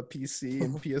monitor, the PC,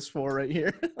 and PS4 right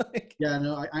here. Yeah,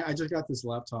 no, I just got this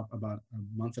laptop about a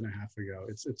month and a half ago.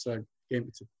 It's a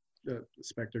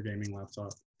Spectre gaming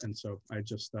laptop, and so I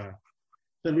just.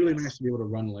 It's been really nice to be able to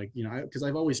run because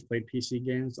I've always played PC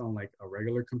games on like a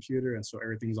regular computer, and so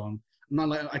everything's on. I'm not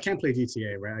like I can't play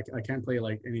GTA, right? I can't play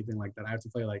like anything like that. I have to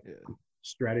play like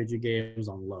strategy games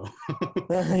on low.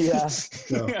 Yeah.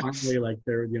 So finally, like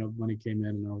money came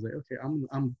in, and I was like, okay,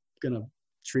 I'm gonna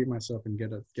treat myself and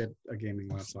get a gaming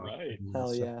laptop. Right.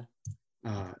 Hell yeah.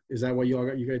 Is that what you all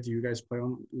got? Do you guys play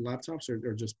on laptops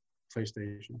or just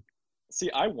PlayStation? See,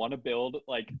 I want to build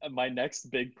like my next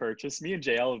big purchase. Me and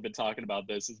JL have been talking about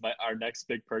this. Our next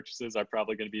big purchases are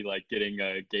probably going to be like getting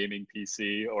a gaming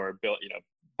PC or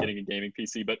getting a gaming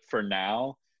PC. But for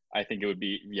now, I think it would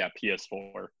be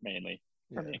PS4 mainly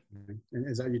for me. And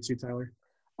is that you too, Tyler?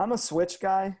 I'm a Switch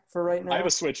guy for right now. I have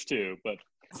a Switch too, but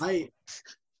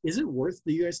is it worth?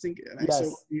 Do you guys think? Yes.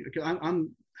 So,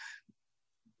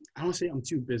 I don't say I'm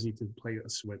too busy to play a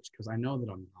Switch because I know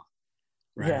that I'm not.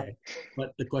 Right. Yeah.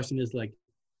 But the question is like,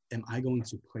 am I going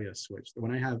to play a Switch?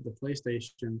 When I have the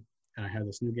PlayStation and I have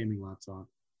this new gaming laptop,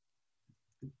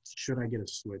 should I get a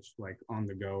Switch like on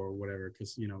the go or whatever?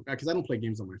 Because I don't play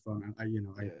games on my phone. I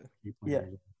keep playing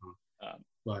games on my phone.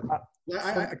 But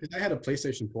I had a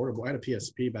PlayStation Portable. I had a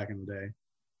PSP back in the day.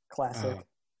 Classic.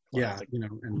 Yeah,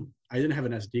 and I didn't have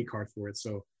an SD card for it,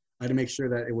 so I had to make sure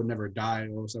that it would never die,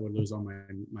 or else I would lose all my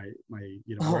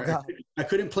I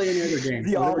couldn't play any other game.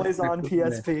 The always on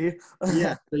PSP.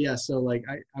 Yeah. So like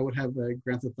I would have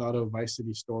Grand Theft Auto, Vice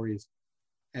City Stories,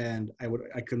 and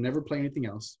I could never play anything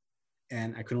else,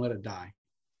 and I couldn't let it die.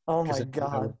 Oh my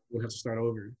God! I would have to start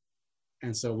over,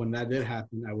 And so when that did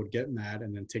happen, I would get mad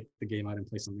and then take the game out and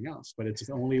play something else. But it's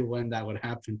only when that would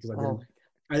happen because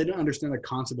I didn't understand the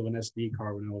concept of an SD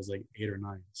card when I was like 8 or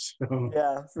 9. So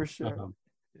yeah, for sure.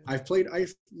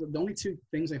 The only two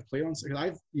things I've played on, because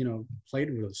I've, played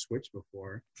with a Switch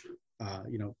before.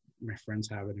 My friends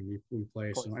have it and we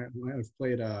play. So I've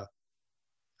played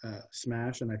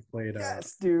Smash and I've played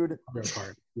yes, dude. Mario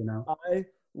Kart, I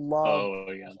love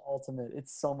Ultimate.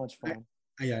 It's so much fun.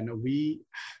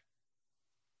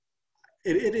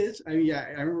 It is. I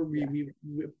remember we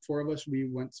four of us, we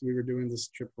were doing this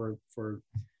trip for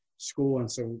school,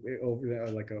 and so over there,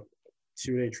 like a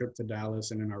 2-day trip to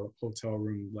Dallas, and in our hotel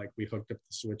room, like we hooked up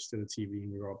the Switch to the TV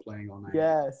and we were all playing all night.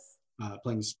 Yes.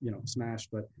 Playing Smash,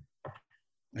 but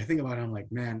I think about it, I'm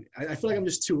like, man, I feel like I'm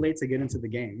just too late to get into the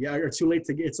game. Yeah, or too late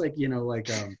to get. It's like it's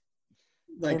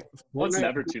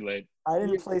never too late. I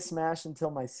didn't play Smash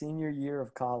until my senior year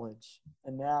of college,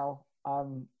 and now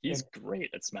he's great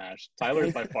at Smash.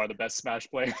 Tyler's by far the best Smash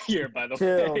player here, by the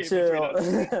way. Chill.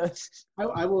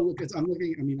 I will look. I'm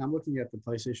looking at the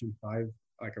PlayStation 5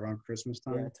 like around Christmas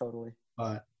time. Yeah, totally.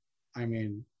 But I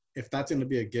mean, if that's going to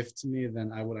be a gift to me,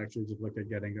 then I would actually just look at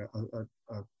getting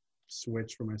a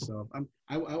Switch for myself.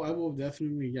 I will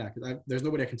definitely, because there's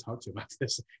nobody I can talk to about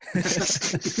this.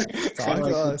 Talk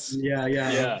to us.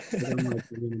 Yeah.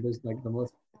 There's like the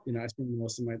most. I spend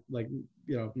most of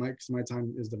my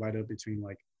time is divided between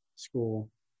like school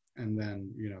and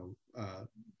then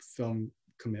film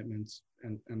commitments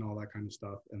and all that kind of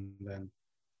stuff, and then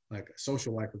like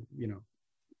social life.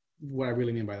 What I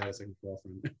really mean by that is like a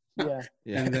girlfriend. Yeah.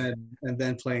 and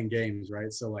then playing games,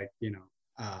 right? So like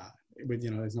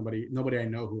there's nobody I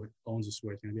know who owns a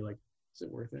Switch, and I'd be like, is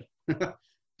it worth it? But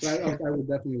I would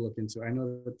definitely look into it. I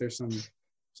know that there's some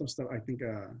stuff. I think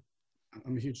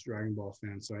I'm a huge Dragon Ball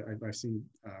fan, so I've seen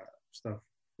stuff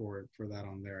for that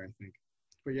on there, I think.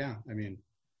 But yeah, I mean,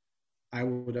 I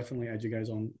will definitely add you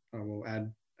guys on. We'll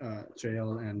add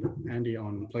JL and Andy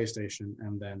on PlayStation,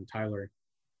 and then Tyler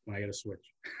when I get a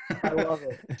Switch. I love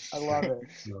it.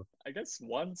 So, I guess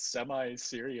one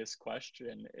semi-serious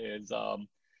question is,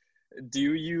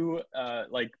 do you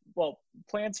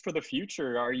plans for the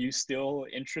future? Are you still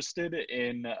interested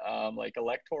in like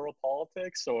electoral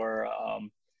politics, or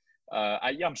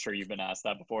I'm sure you've been asked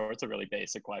that before. It's a really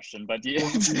basic question, but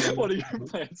what are your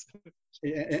plans?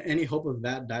 Any hope of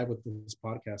that died with this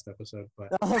podcast episode,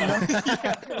 but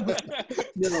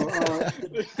no.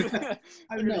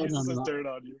 Dirt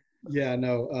on you. Yeah,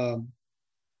 no.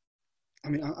 I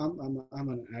mean, I'm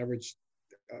an average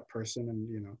person, and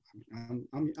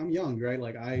I'm young, right?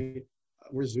 Like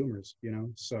we're Zoomers,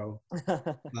 so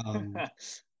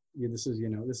this is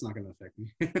this is not going to affect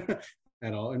me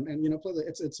at all, and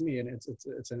it's me, and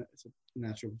it's a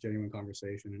natural, genuine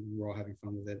conversation, and we're all having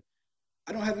fun with it.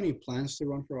 I don't have any plans to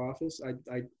run for office.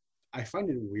 I find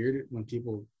it weird when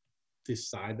people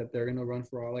decide that they're going to run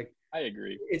for all. Like, I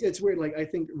agree. It's weird. Like, I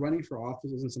think running for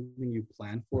office isn't something you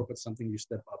plan for, but something you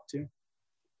step up to.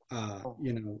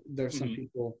 There's some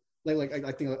people like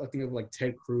I think of like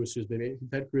Ted Cruz,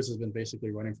 Ted Cruz has been basically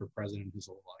running for president his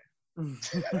whole life.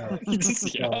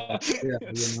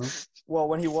 Well,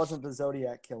 when he wasn't the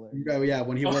Zodiac killer. Yeah,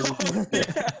 when he wasn't.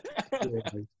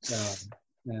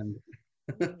 And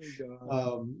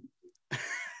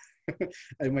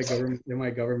in my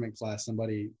government class,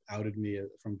 somebody outed me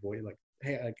from Boy. Like,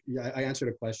 hey, I answered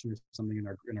a question or something in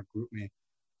our group me,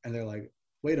 and they're like,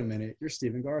 wait a minute, you're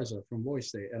Steven Garza from Boy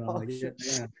State. And I'm like, yeah.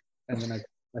 And then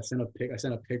I sent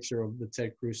a picture of the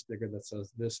Ted Cruz sticker that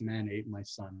says, "This man ate my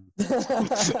son."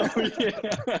 Classic.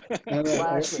 That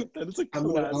is a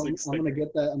classic sticker. I'm gonna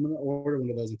get that. I'm gonna order one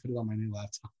of those and put it on my new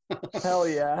laptop. Hell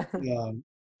yeah.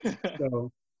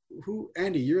 So,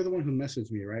 Andy, you're the one who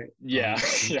messaged me, right? Yeah.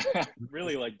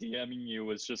 Really, like DMing you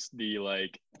was just the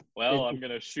like, well, I'm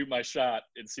gonna shoot my shot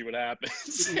and see what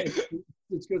happens.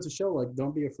 It's good to show, like,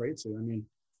 don't be afraid to. I mean,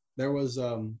 there was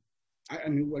I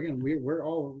mean, again, we're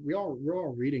all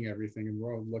reading everything, and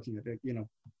we're all looking at it.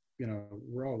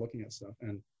 We're all looking at stuff.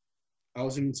 And I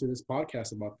was listening to this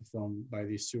podcast about the film by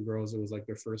these two girls. It was like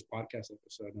their first podcast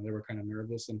episode, and they were kind of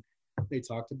nervous, and they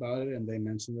talked about it, and they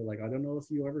mentioned it. Like, I don't know if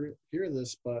you ever hear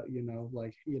this, but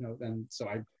and so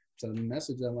I sent a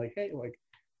message. I'm like, hey, like,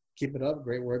 keep it up,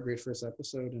 great work, great first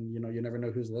episode, and you never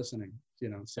know who's listening.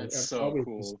 So that's so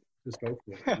cool. Just go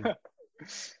for it.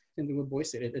 And with Boy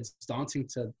State, it's daunting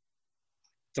to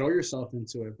throw yourself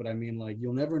into it, but I mean, like,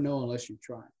 you'll never know unless you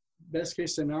try. Best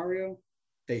case scenario,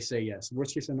 they say yes.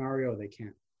 Worst case scenario, they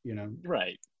can't.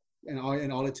 Right. And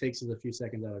all it takes is a few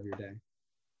seconds out of your day.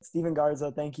 Steven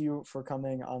Garza, thank you for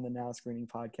coming on the Now Screening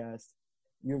podcast.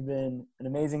 You've been an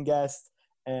amazing guest,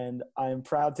 And I'm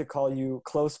proud to call you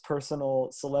close personal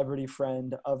celebrity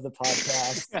friend of the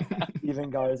podcast, Steven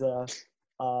Garza.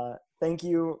 Thank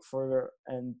you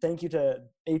thank you to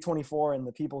A24 and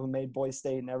the people who made Boy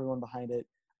State and everyone behind it.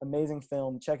 Amazing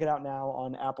film. Check it out now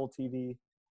on Apple TV.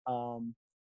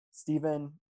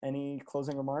 Steven, any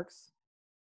closing remarks?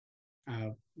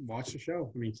 Watch the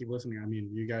show. I mean, keep listening. I mean,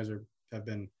 you guys have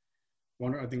been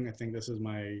wonderful. I think this is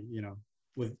my,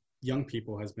 with young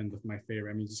people has been my favorite.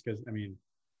 I mean, just because,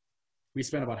 we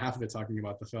spent about half of it talking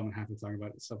about the film and half of it talking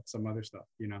about some other stuff,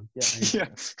 Yeah, yeah,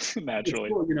 naturally.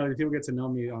 It's cool, people get to know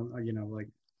me on, like,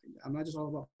 I'm not just all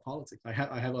about politics. I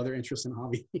have other interests and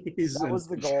hobbies. That was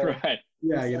the goal. Right.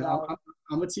 Yeah,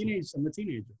 I'm a teenager.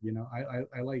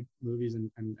 I like movies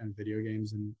and video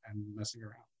games and messing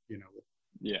around,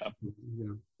 Yeah.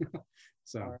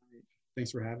 So right.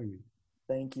 Thanks for having me.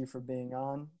 Thank you for being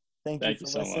on. Thank you for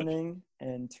so listening,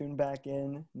 and tune back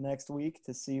in next week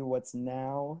to see what's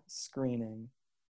now screening.